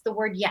voice the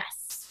word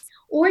yes,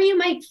 or you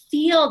might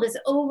feel this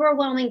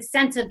overwhelming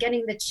sense of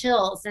getting the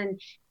chills.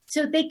 And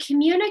so they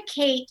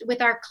communicate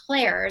with our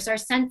clairs, our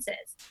senses.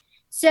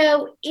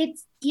 So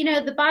it's,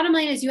 the bottom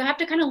line is you have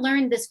to kind of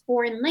learn this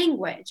foreign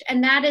language.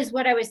 And that is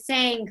what I was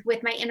saying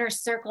with my inner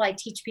circle. I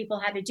teach people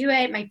how to do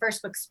it. My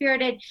first book,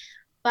 Spirited.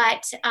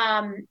 But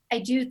I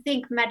do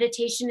think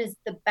meditation is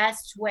the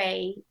best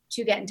way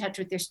to get in touch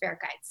with your spirit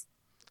guides.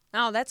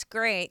 Oh, that's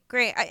great.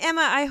 Great.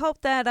 Emma, I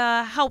hope that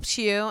helps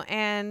you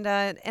and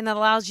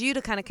allows you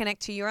to kind of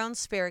connect to your own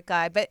spirit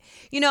guide. But,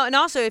 and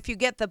also if you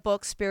get the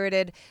book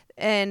Spirited,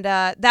 and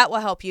that will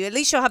help you. At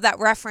least you'll have that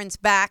reference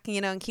back,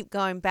 and keep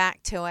going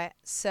back to it.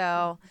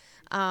 So,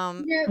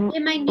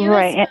 in my newest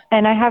right.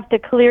 And I have to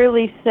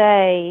clearly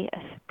say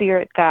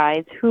spirit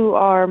guides. Who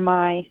are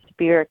my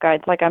spirit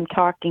guides? Like I'm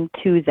talking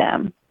to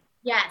them.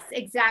 Yes,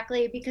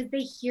 exactly. Because they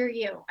hear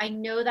you. I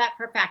know that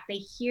for a fact. They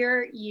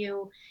hear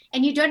you.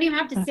 And you don't even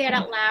have to say it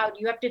out loud.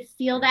 You have to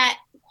feel that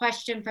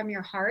question from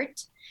your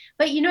heart.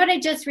 But you know what I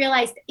just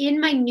realized?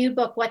 In my new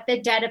book, What the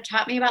Dead Have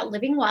Taught Me About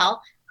Living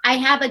Well, I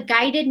have a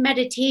guided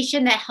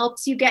meditation that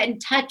helps you get in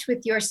touch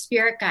with your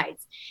spirit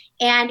guides.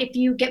 And if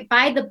you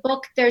buy the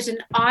book, there's an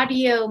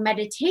audio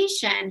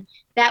meditation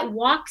that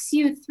walks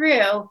you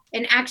through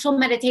an actual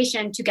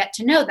meditation to get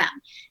to know them.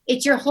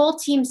 It's your whole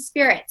team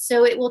spirit.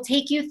 So it will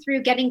take you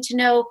through getting to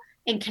know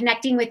and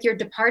connecting with your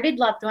departed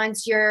loved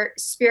ones, your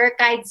spirit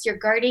guides, your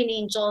guardian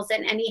angels,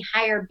 and any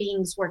higher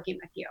beings working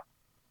with you.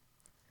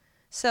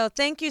 So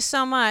thank you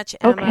so much,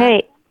 Emma.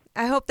 Okay.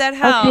 I hope that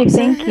helps. Okay,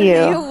 thank you.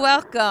 You're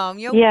welcome.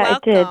 Yeah,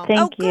 it did.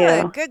 Thank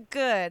you.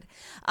 Good.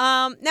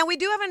 Now we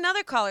do have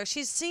another caller.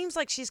 She seems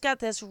like she's got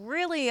this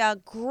really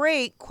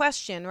great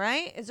question,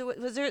 right? So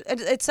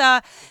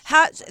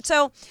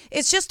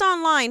it's just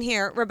online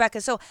here,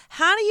 Rebecca. So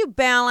how do you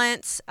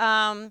balance?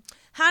 Now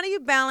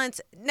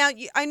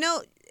I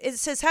know it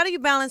says, how do you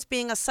balance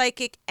being a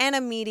psychic and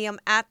a medium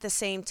at the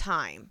same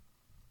time?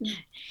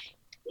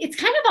 It's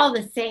kind of all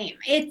the same.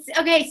 It's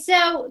okay.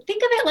 So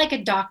think of it like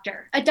a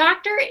doctor. A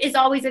doctor is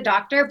always a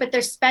doctor, but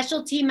their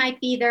specialty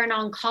might be they're an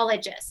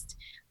oncologist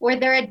or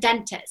they're a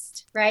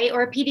dentist, right?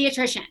 Or a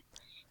pediatrician.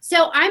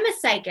 So I'm a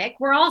psychic.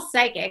 We're all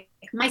psychic.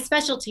 My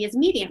specialty is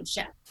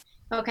mediumship.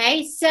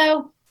 Okay.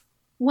 So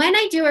when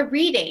I do a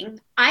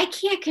reading, I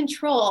can't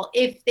control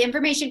if the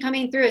information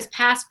coming through is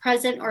past,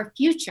 present, or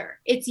future.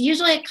 It's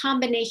usually a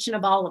combination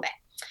of all of it.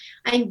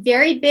 I'm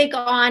very big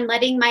on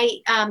letting my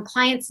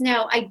clients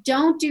know I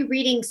don't do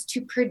readings to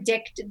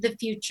predict the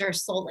future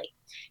solely.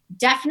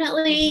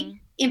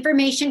 Definitely,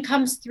 information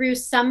comes through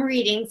some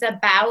readings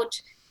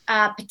about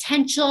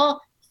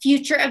potential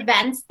future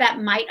events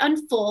that might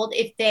unfold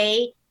if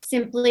they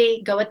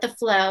simply go with the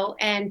flow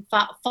and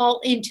fall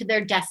into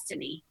their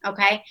destiny.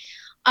 Okay.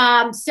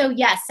 So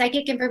yes,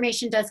 psychic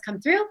information does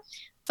come through,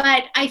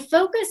 but I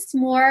focus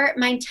more,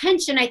 my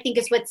intention, I think,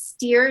 is what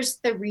steers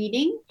the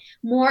reading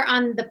more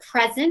on the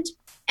present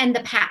and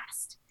the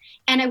past.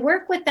 And I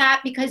work with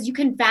that because you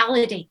can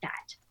validate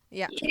that.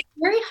 Yeah. It's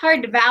very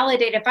hard to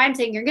validate if I'm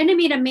saying you're going to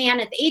meet a man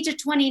at the age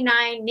of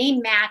 29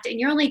 named Matt and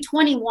you're only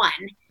 21,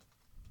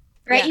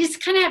 right? Yeah. You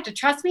just kind of have to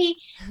trust me.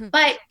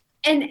 But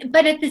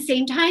at the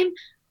same time,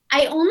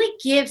 I only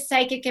give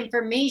psychic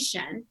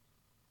information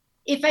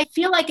if I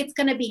feel like it's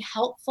going to be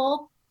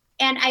helpful.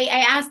 And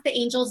I ask the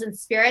angels and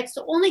spirits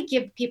to only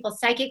give people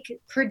psychic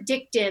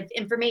predictive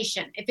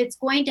information if it's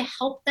going to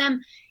help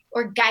them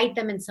or guide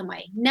them in some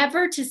way,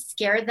 never to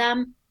scare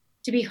them,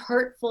 to be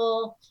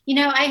hurtful. You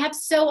know, I have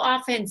so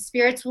often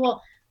spirits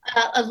will,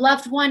 a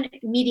loved one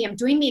medium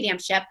doing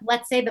mediumship,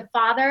 let's say the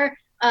father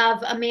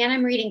of a man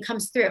I'm reading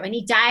comes through and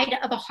he died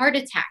of a heart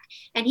attack.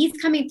 And he's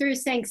coming through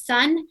saying,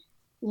 son,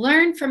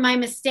 learn from my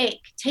mistake.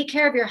 Take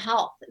care of your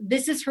health.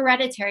 This is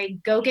hereditary.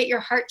 Go get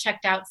your heart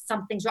checked out.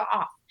 Something's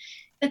off.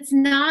 That's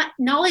not,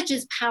 knowledge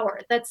is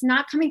power. That's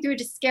not coming through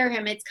to scare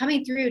him. It's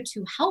coming through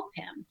to help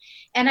him.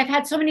 And I've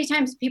had so many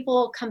times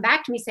people come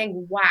back to me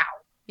saying, wow,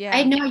 Yeah. I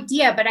had no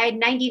idea, but I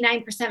had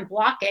 99%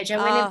 blockage. I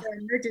went in for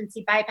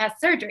emergency bypass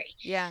surgery.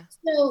 Yeah.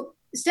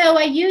 So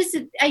I use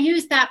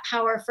that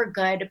power for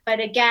good.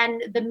 But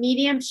again, the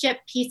mediumship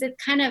piece, it's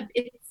kind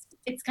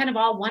of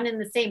all one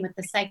and the same with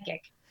the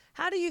psychic.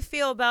 How do you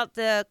feel about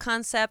the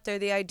concept or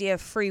the idea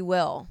of free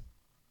will?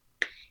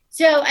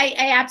 So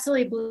I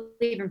absolutely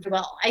believe in free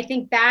will. I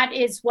think that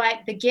is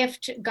what the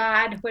gift,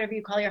 God, whatever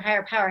you call your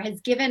higher power,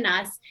 has given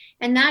us.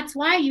 And that's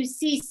why you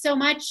see so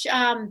much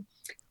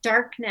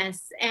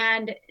darkness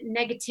and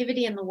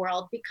negativity in the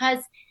world, because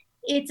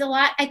it's a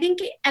lot. I think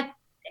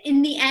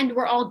in the end,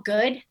 we're all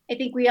good. I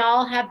think we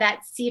all have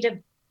that seed of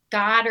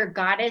God or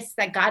goddess,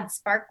 that God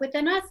spark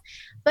within us,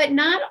 but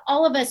not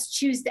all of us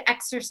choose to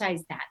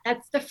exercise that.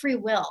 That's the free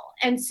will.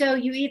 And so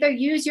you either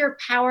use your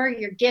power,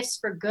 your gifts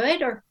for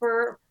good or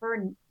for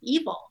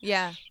evil.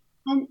 Yeah.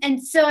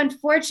 And so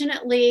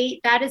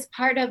unfortunately, that is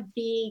part of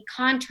the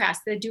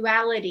contrast, the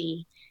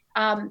duality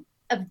of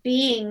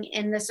being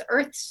in this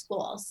earth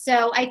school.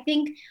 So I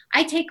think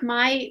I take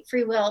my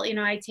free will,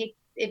 I take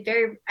it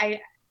very, I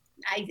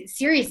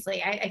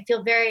seriously, I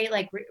feel very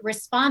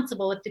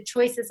responsible with the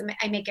choices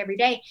I make every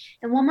day.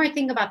 And one more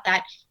thing about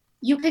that,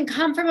 you can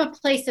come from a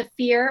place of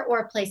fear or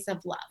a place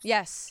of love.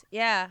 Yes.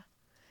 Yeah.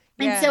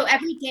 And so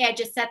every day I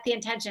just set the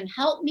intention,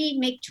 help me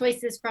make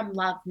choices from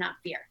love, not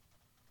fear.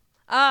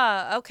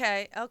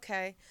 Okay.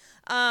 Okay.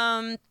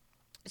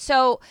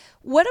 So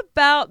what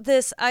about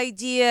this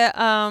idea,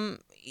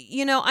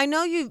 I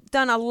know you've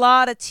done a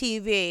lot of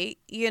TV,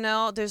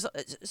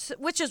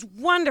 which is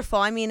wonderful.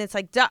 I mean, it's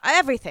like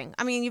everything.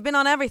 I mean, you've been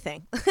on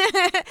everything.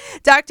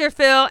 Dr.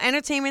 Phil,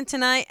 Entertainment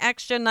Tonight,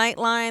 Extra,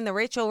 Nightline, The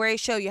Rachel Ray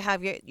Show. You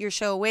have your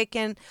show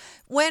Awaken.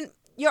 When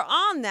you're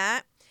on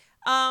that,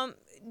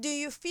 do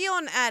you feel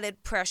an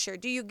added pressure?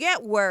 Do you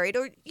get worried?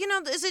 Or,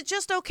 is it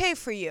just okay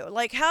for you?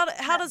 Like, how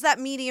does that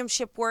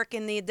mediumship work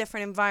in the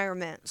different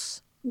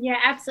environments? Yeah,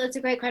 absolutely. It's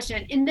a great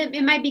question.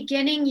 In my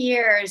beginning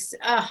years,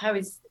 I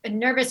was a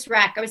nervous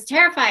wreck. I was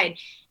terrified.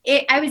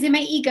 I was in my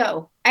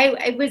ego.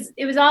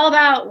 It was all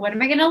about, what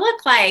am I going to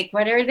look like?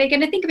 What are they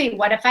going to think of me?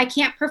 What if I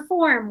can't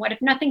perform? What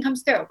if nothing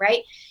comes through?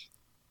 Right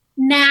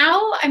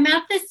now, I'm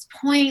at this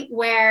point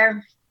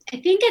where I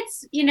think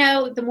it's,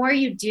 the more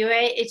you do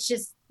it, it's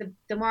just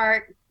the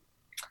more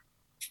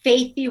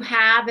faith you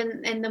have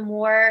and the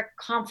more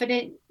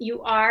confident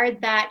you are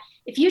that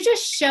if you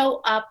just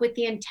show up with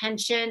the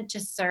intention to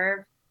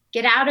serve,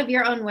 get out of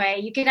your own way,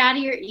 you get out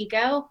of your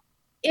ego,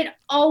 it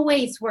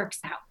always works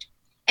out.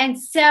 And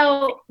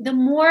so the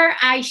more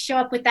I show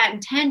up with that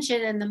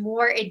intention and the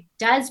more it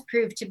does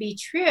prove to be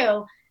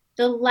true,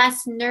 the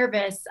less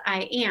nervous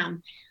I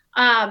am.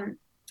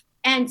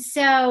 And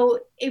so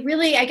it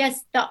really, I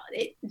guess,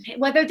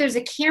 whether there's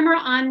a camera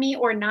on me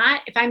or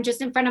not, if I'm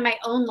just in front of my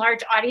own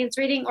large audience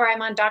reading or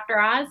I'm on Dr.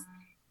 Oz,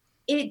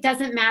 it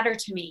doesn't matter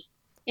to me.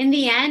 In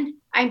the end,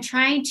 I'm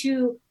trying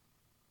to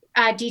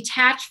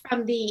detach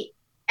from the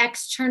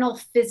external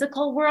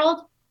physical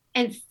world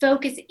and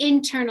focus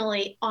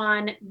internally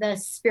on the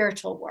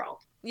spiritual world.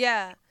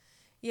 Yeah.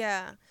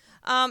 Yeah.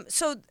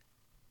 So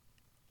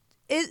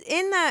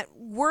in that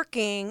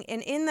working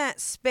and in that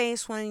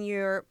space, when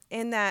you're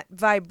in that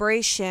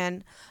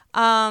vibration,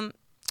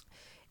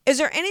 is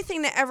there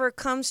anything that ever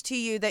comes to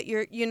you that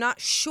you're not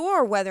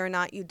sure whether or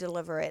not you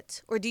deliver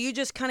it? Or do you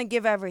just kind of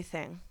give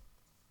everything?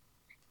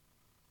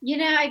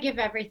 I give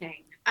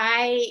everything.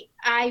 I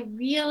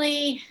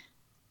really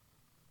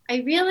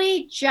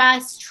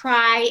just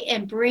try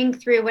and bring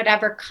through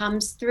whatever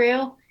comes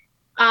through.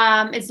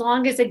 As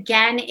long as,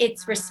 again,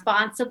 it's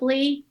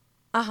responsibly.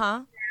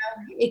 Uh-huh.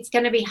 it's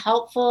going to be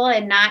helpful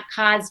and not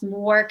cause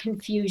more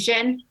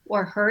confusion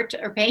or hurt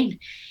or pain.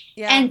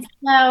 Yeah. And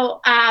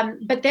so,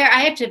 but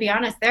I have to be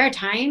honest, there are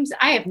times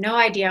I have no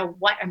idea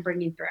what I'm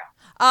bringing through.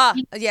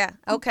 Yeah.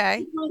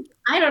 Okay.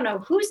 I don't know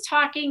who's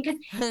talking, because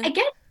I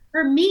guess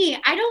for me,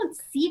 I don't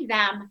see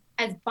them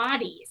as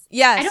bodies.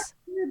 Yes. I don't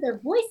hear their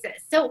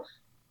voices. So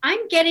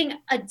I'm getting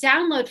a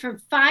download from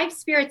 5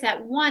 spirits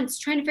at once,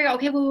 trying to figure out,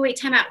 okay, wait,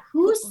 time out.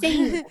 Who's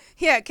saying this?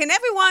 Yeah. Can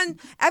everyone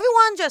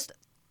just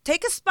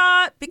take a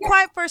spot, be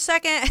quiet for a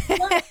second?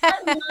 What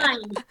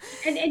line?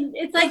 And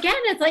it's again,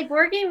 it's like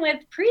working with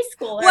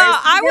preschoolers.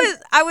 Well,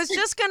 I was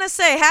just gonna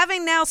say,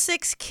 having now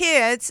 6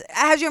 kids,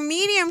 has your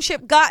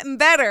mediumship gotten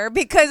better?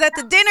 Because at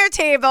the dinner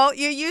table,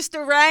 you're used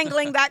to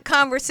wrangling that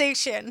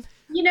conversation.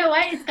 You know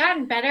what? It's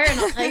gotten better, and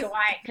I'll tell you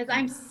why. Because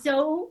I'm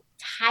so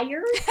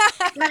tired.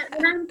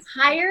 When I'm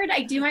tired,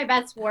 I do my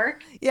best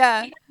work.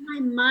 Yeah. My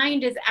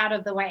mind is out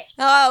of the way.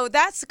 Oh,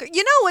 that's,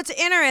 you know what's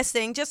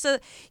interesting?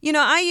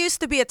 I used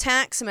to be a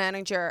tax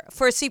manager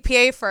for a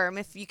CPA firm,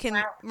 if you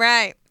can,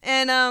 right.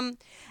 And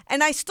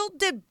I still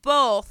did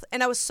both,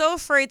 and I was so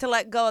afraid to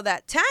let go of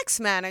that tax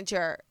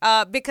manager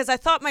because I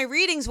thought my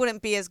readings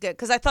wouldn't be as good,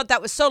 because I thought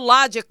that was so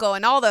logical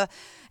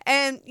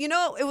and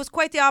it was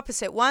quite the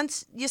opposite.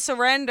 Once you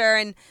surrender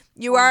and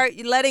you are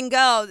letting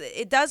go,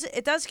 it does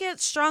get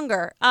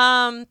stronger.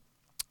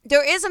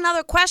 There is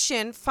another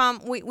question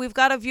we've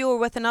got a viewer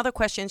with another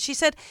question. She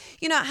said,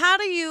 how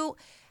do you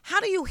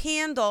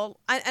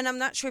handle, and I'm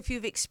not sure if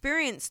you've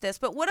experienced this,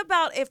 but what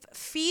about if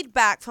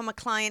feedback from a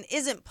client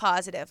isn't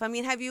positive? I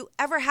mean, have you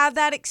ever had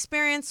that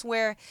experience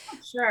where?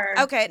 Sure.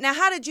 Okay. Now,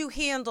 how did you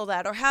handle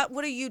that? Or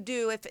what do you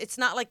do if it's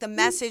not like the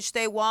message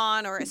they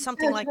want or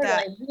something like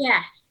that?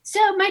 Yeah.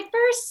 So my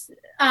first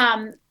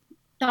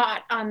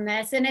thought on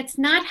this, and it's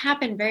not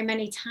happened very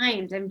many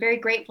times, I'm very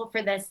grateful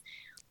for this.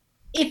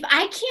 If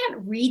I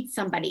can't read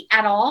somebody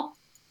at all,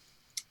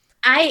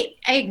 I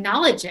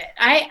acknowledge it.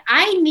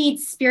 I need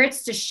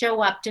spirits to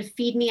show up to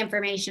feed me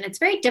information. It's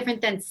very different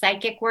than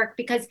psychic work,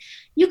 because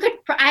you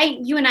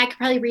and I could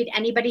probably read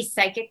anybody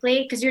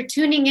psychically, because you're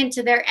tuning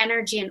into their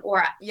energy and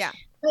aura. Yeah.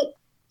 But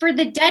for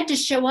the dead to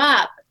show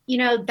up,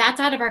 that's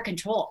out of our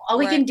control. All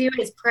we can do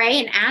is pray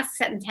and ask,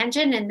 set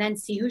intention, and then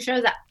see who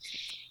shows up.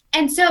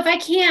 And so if I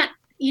can't,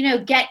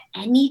 get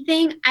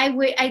anything,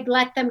 I'd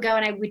let them go,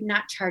 and I would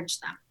not charge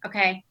them.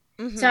 Okay.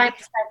 Mm-hmm. So I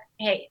said,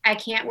 hey, I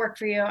can't work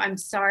for you. I'm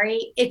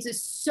sorry.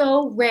 It's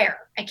so rare.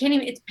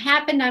 It's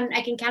happened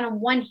I can count on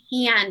one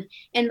hand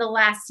in the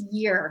last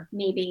year,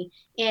 maybe,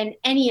 in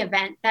any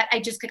event that I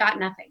just got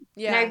nothing.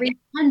 Yeah. And I read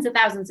tons of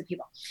thousands of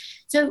people.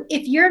 So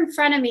if you're in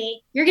front of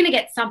me, you're going to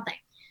get something.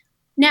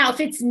 Now,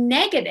 if it's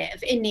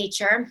negative in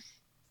nature,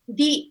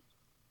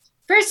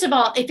 first of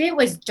all, if it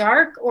was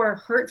dark or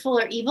hurtful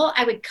or evil,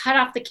 I would cut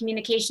off the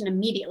communication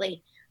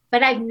immediately.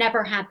 But I've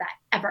never had that,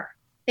 ever.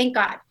 Thank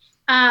God.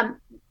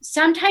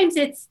 Sometimes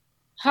it's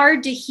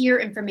hard to hear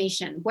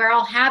information where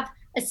I'll have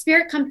a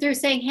spirit come through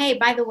saying, hey,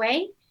 by the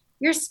way,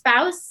 your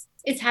spouse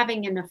is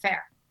having an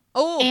affair.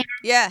 Oh, and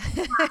yeah.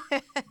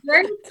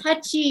 Very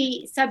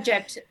touchy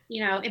subject,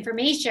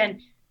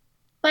 information.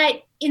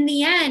 But in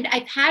the end,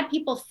 I've had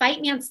people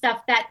fight me on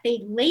stuff that they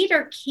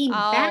later came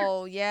back.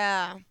 Oh,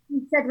 yeah.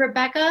 And said,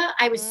 Rebecca,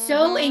 I was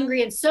so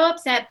angry and so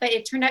upset, but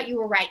it turned out you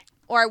were right.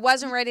 Or I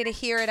wasn't ready to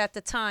hear it at the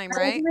time,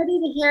 right? I wasn't ready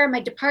to hear. My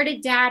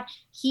departed dad,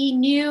 he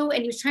knew,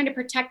 and he was trying to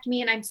protect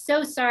me, and I'm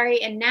so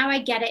sorry, and now I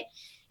get it.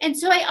 And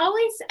so I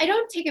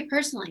don't take it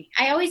personally.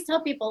 I always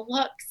tell people,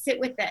 look, sit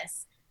with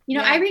this.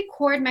 I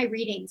record my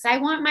readings. I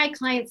want my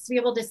clients to be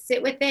able to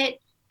sit with it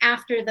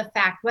after the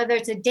fact, whether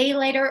it's a day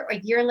later, a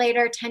year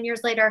later, 10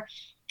 years later.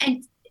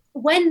 And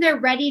when they're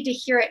ready to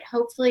hear it,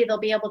 hopefully they'll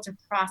be able to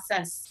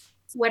process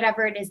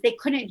whatever it is they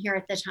couldn't hear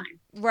at the time.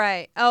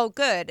 Right. Oh,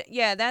 good.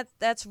 Yeah,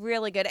 that's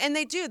really good. And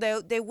they do.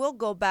 They will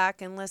go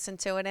back and listen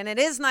to it. And it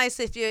is nice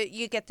if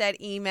you get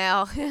that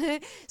email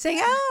saying,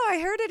 "Oh, I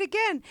heard it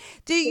again."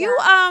 Do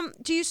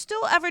you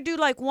still ever do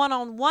like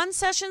one-on-one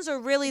sessions, or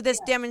really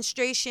this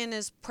demonstration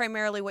is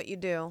primarily what you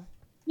do?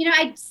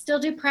 I still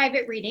do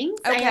private readings.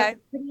 Okay. I have a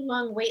pretty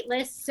long wait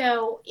list.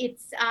 So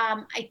it's,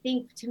 I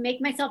think, to make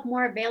myself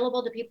more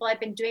available to people, I've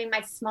been doing my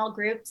small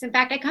groups. In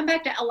fact, I come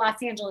back to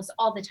Los Angeles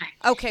all the time.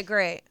 Okay,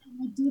 great.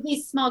 And I do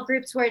these small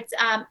groups where it's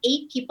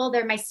 8 people.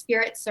 They're my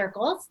spirit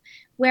circles,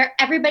 where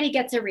everybody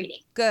gets a reading.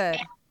 Good.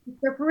 And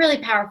they're really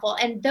powerful.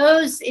 And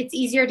those, it's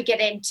easier to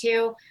get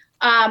into.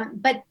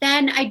 But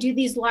then I do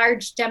these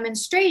large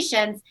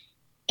demonstrations.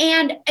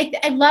 And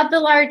I love the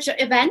large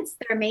events.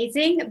 They're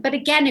amazing. But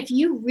again, if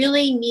you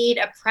really need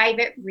a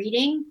private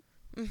reading,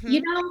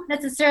 you don't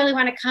necessarily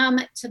want to come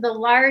to the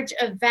large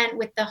event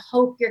with the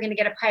hope you're going to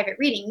get a private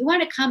reading. You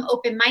want to come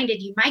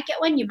open-minded. You might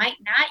get one, you might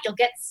not. You'll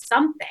get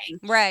something.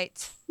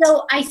 Right.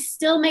 So I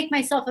still make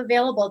myself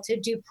available to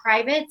do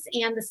privates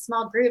and the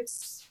small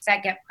groups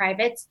that get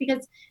privates,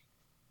 because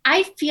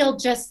I feel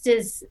just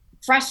as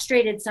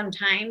frustrated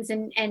sometimes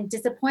and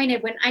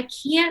disappointed when I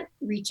can't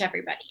reach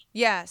everybody.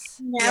 Yes.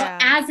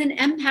 As an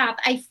empath,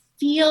 I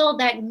feel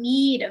that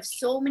need of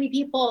so many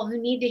people who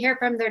need to hear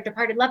from their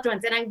departed loved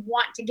ones. And I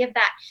want to give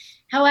that.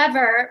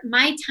 However,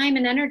 my time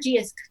and energy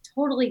is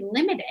totally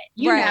limited.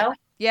 You know,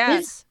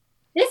 yes.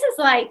 This is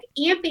like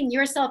amping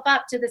yourself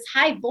up to this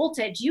high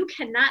voltage. You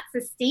cannot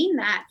sustain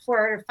that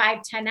for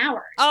 5-10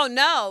 hours. Oh,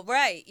 no.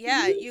 Right.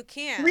 Yeah, you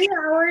can't. 3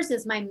 hours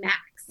is my max.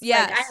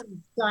 Yes. Like, I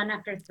am done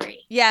after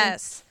 3.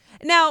 Yes.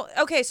 Now,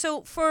 okay,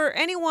 so for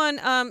anyone,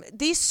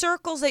 these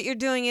circles that you're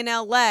doing in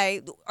LA,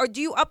 or do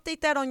you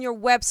update that on your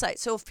website?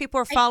 So if people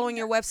are following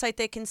your website,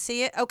 they can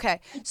see it?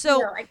 Okay.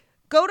 So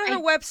go to her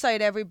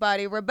website,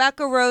 everybody,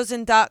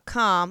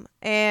 RebeccaRosen.com,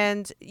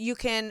 and you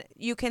can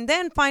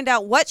then find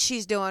out what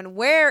she's doing.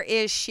 Where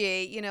is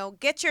she? You know,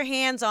 get your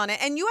hands on it.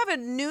 And you have a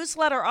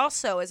newsletter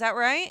also, is that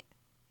right?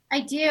 I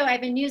do. I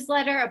have a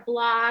newsletter, a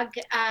blog.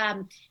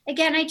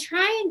 Again, I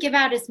try and give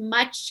out as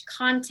much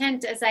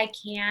content as I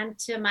can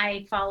to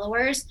my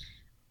followers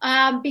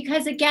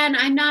because, again,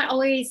 I'm not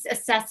always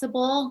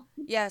accessible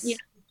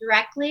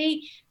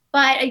directly,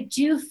 but I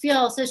do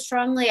feel so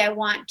strongly I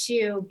want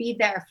to be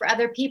there for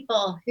other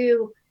people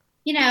who,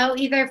 you know,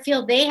 either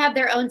feel they have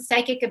their own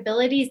psychic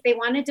abilities they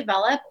want to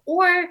develop,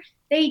 or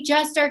they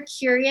just are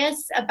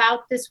curious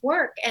about this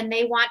work and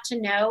they want to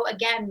know,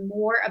 again,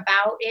 more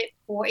about it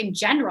for in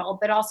general,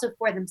 but also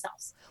for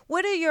themselves.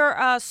 What are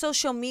your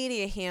social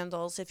media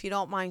handles, if you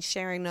don't mind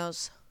sharing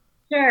those?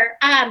 Sure.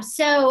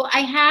 So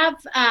I have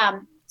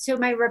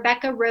my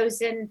Rebecca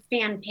Rosen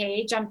fan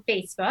page on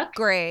Facebook.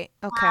 Great.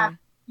 Okay.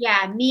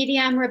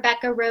 Medium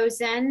Rebecca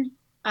Rosen,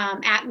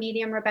 at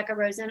Medium Rebecca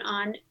Rosen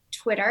on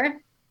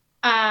Twitter.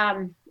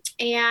 And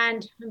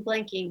I'm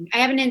blanking. I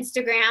have an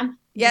Instagram.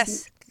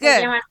 Yes.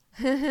 Good.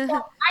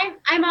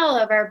 I'm all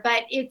over,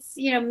 but it's,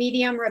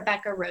 Medium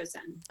Rebecca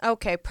Rosen.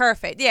 Okay,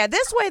 perfect. Yeah,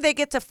 this way they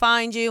get to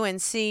find you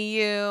and see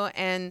you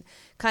and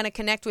kind of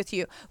connect with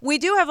you. We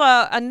do have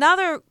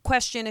another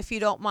question, if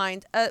you don't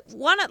mind.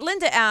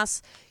 Linda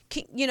asks,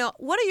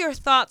 what are your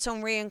thoughts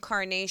on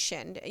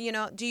reincarnation?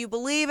 Do you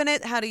believe in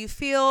it? How do you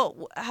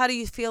feel? How do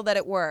you feel that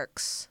it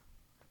works?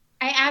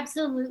 I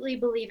absolutely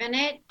believe in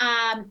it.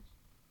 A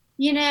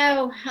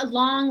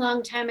long,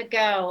 long time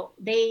ago,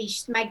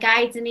 my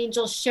guides and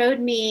angels showed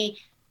me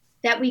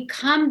that we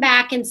come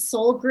back in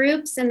soul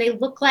groups and they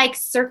look like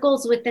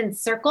circles within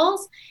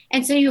circles.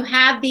 And so you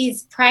have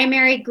these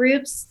primary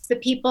groups, the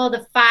people,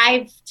 the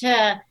 5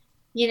 to,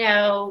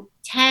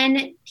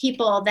 10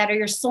 people that are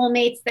your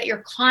soulmates that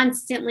you're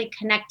constantly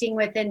connecting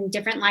with in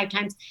different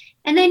lifetimes.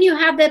 And then you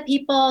have the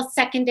people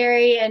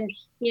secondary and,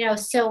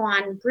 so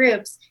on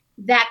groups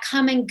that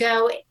come and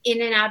go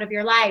in and out of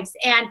your lives.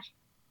 And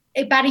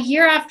about a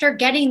year after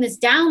getting this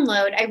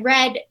download, I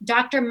read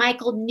Dr.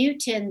 Michael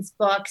Newton's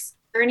books,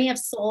 Journey of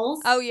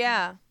Souls. Oh,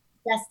 yeah.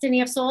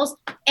 Destiny of Souls.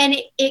 And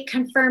it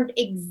confirmed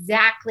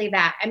exactly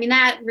that. I mean,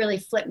 that really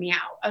flipped me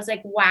out. I was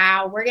like,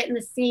 wow, we're getting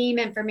the same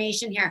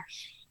information here.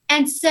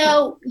 And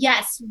so,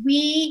 yes,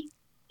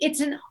 it's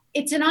an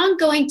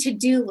ongoing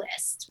to-do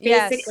list,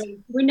 basically. Yes.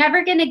 We're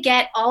never going to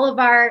get all of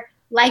our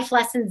life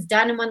lessons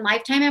done in one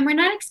lifetime, and we're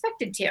not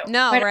expected to.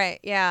 No, right,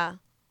 yeah.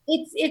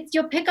 It's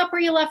you'll pick up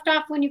where you left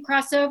off when you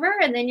cross over,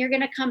 and then you're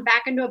going to come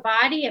back into a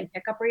body and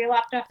pick up where you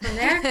left off from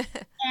there.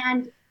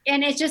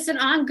 and it's just an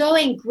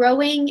ongoing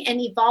growing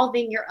and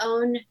evolving your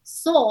own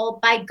soul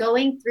by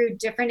going through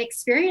different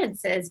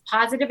experiences,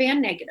 positive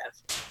and negative.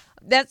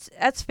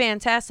 That's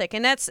fantastic,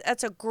 and that's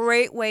a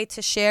great way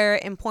to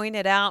share and point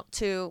it out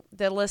to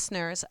the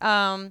listeners.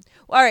 All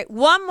right,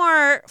 one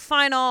more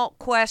final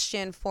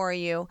question for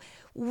you.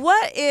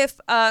 What if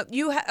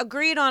you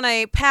agreed on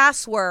a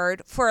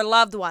password for a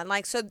loved one?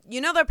 Like, so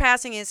they're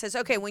passing and it says,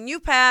 okay, when you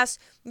pass,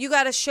 you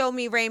got to show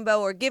me rainbow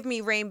or give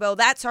me rainbow.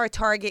 That's our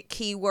target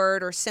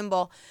keyword or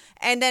symbol.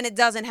 And then it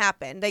doesn't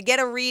happen. They get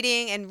a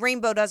reading and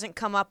rainbow doesn't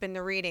come up in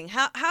the reading.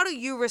 How do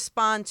you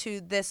respond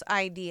to this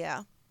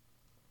idea?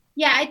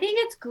 Yeah, I think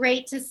it's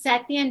great to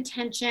set the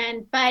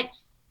intention, but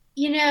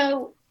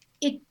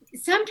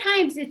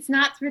sometimes it's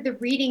not through the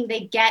reading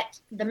they get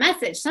the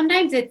message.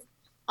 Sometimes it's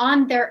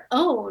on their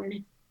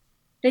own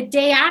the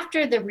day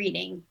after the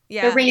reading.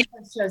 The rainbow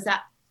shows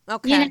up.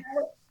 Okay.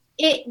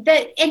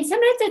 And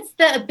sometimes it's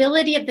the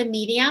ability of the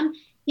medium.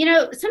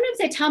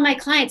 Sometimes I tell my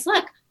clients,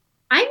 look,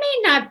 I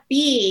may not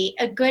be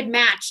a good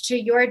match to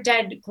your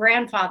dead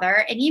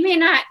grandfather, and he may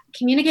not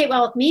communicate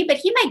well with me, but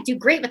he might do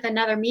great with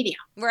another medium.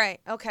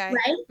 Right. Okay.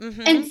 Right.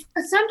 Mm-hmm. And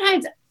so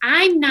sometimes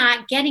I'm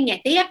not getting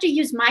it. They have to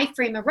use my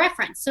frame of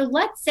reference. So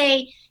let's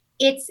say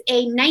it's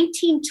a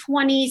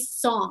 1920s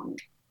song.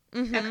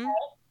 Mm-hmm. Okay.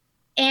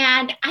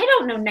 And I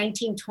don't know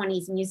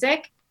 1920s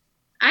music.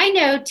 I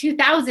know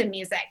 2000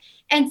 music.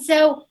 And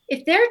so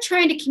if they're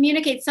trying to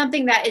communicate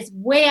something that is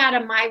way out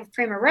of my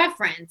frame of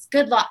reference,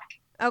 good luck.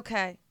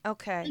 Okay.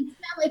 And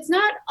so it's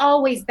not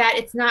always that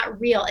it's not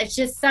real. It's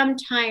just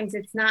sometimes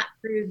it's not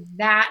through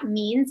that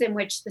means in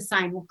which the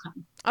sign will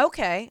come.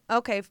 Okay.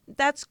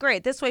 That's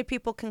great. This way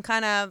people can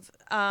kind of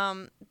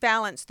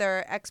balance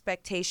their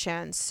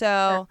expectations.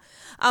 So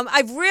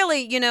I've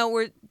really,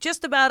 we're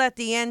just about at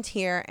the end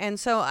here. And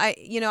so I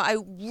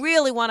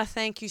really want to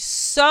thank you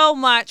so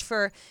much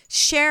for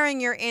sharing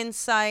your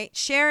insight,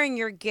 sharing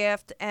your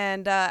gift.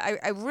 And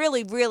I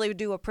really, really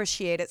do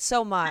appreciate it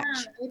so much.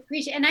 I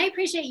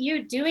appreciate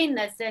you doing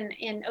this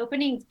and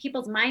opening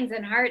people's minds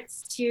and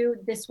hearts to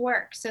this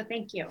work. So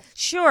thank you.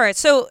 Sure.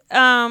 So,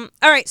 all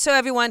right. So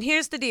everyone,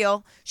 here's the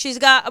deal. She's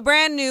got a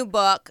brand new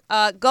book.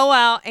 Go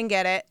out and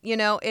get it.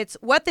 It's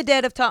What the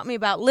Dead Have Taught Me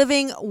About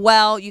Living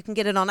Well. You can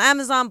get it on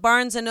Amazon,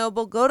 Barnes &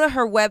 Noble. Go to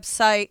her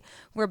website,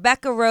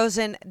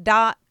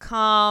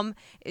 RebeccaRosen.com.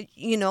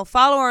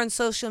 Follow her on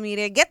social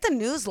media. Get the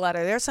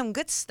newsletter. There's some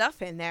good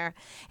stuff in there.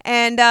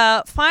 And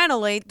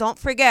finally, don't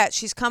forget,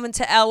 she's coming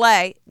to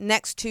LA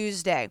next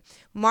Tuesday,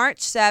 March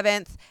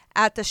 7th.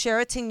 At the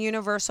Sheraton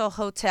Universal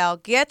Hotel.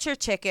 Get your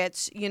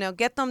tickets,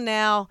 get them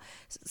now,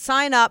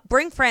 sign up,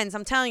 bring friends.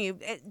 I'm telling you,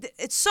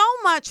 it's so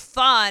much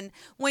fun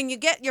when you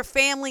get your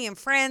family and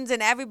friends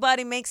and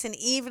everybody makes an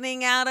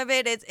evening out of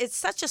it. It's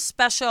such a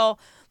special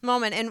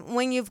moment. And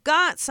when you've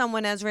got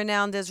someone as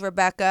renowned as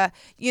Rebecca,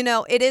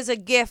 it is a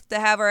gift to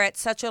have her at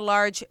such a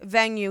large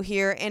venue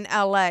here in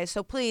LA.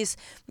 So please,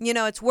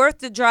 it's worth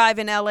the drive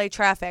in LA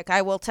traffic,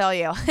 I will tell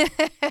you.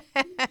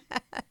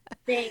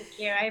 Thank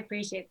you. I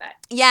appreciate that.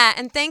 Yeah,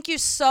 and thank you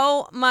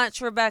so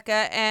much,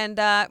 Rebecca. And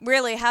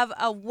really have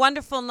a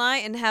wonderful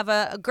night and have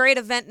a great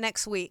event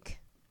next week.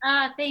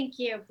 Thank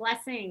you.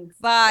 Blessings.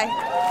 Bye.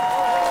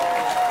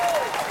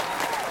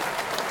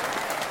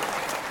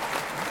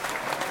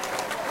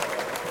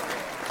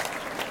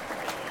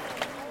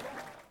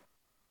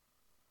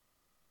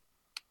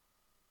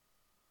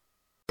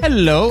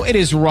 Hello, it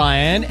is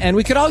Ryan, and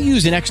we could all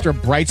use an extra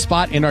bright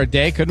spot in our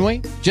day, couldn't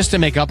we? Just to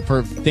make up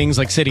for things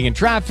like sitting in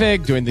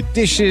traffic, doing the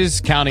dishes,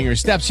 counting your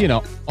steps,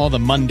 all the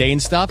mundane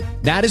stuff.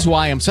 That is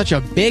why I'm such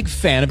a big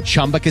fan of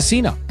Chumba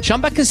Casino.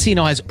 Chumba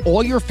Casino has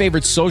all your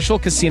favorite social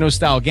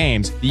casino-style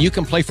games that you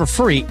can play for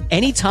free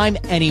anytime,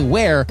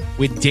 anywhere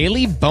with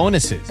daily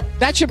bonuses.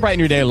 That should brighten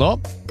your day a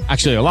little.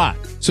 Actually, a lot.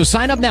 So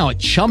sign up now at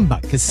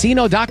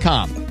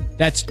ChumbaCasino.com.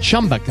 That's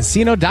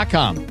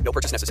ChumbaCasino.com. No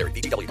purchase necessary.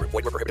 VGW Group.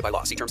 Void where prohibited by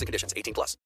law. See terms and conditions. 18+.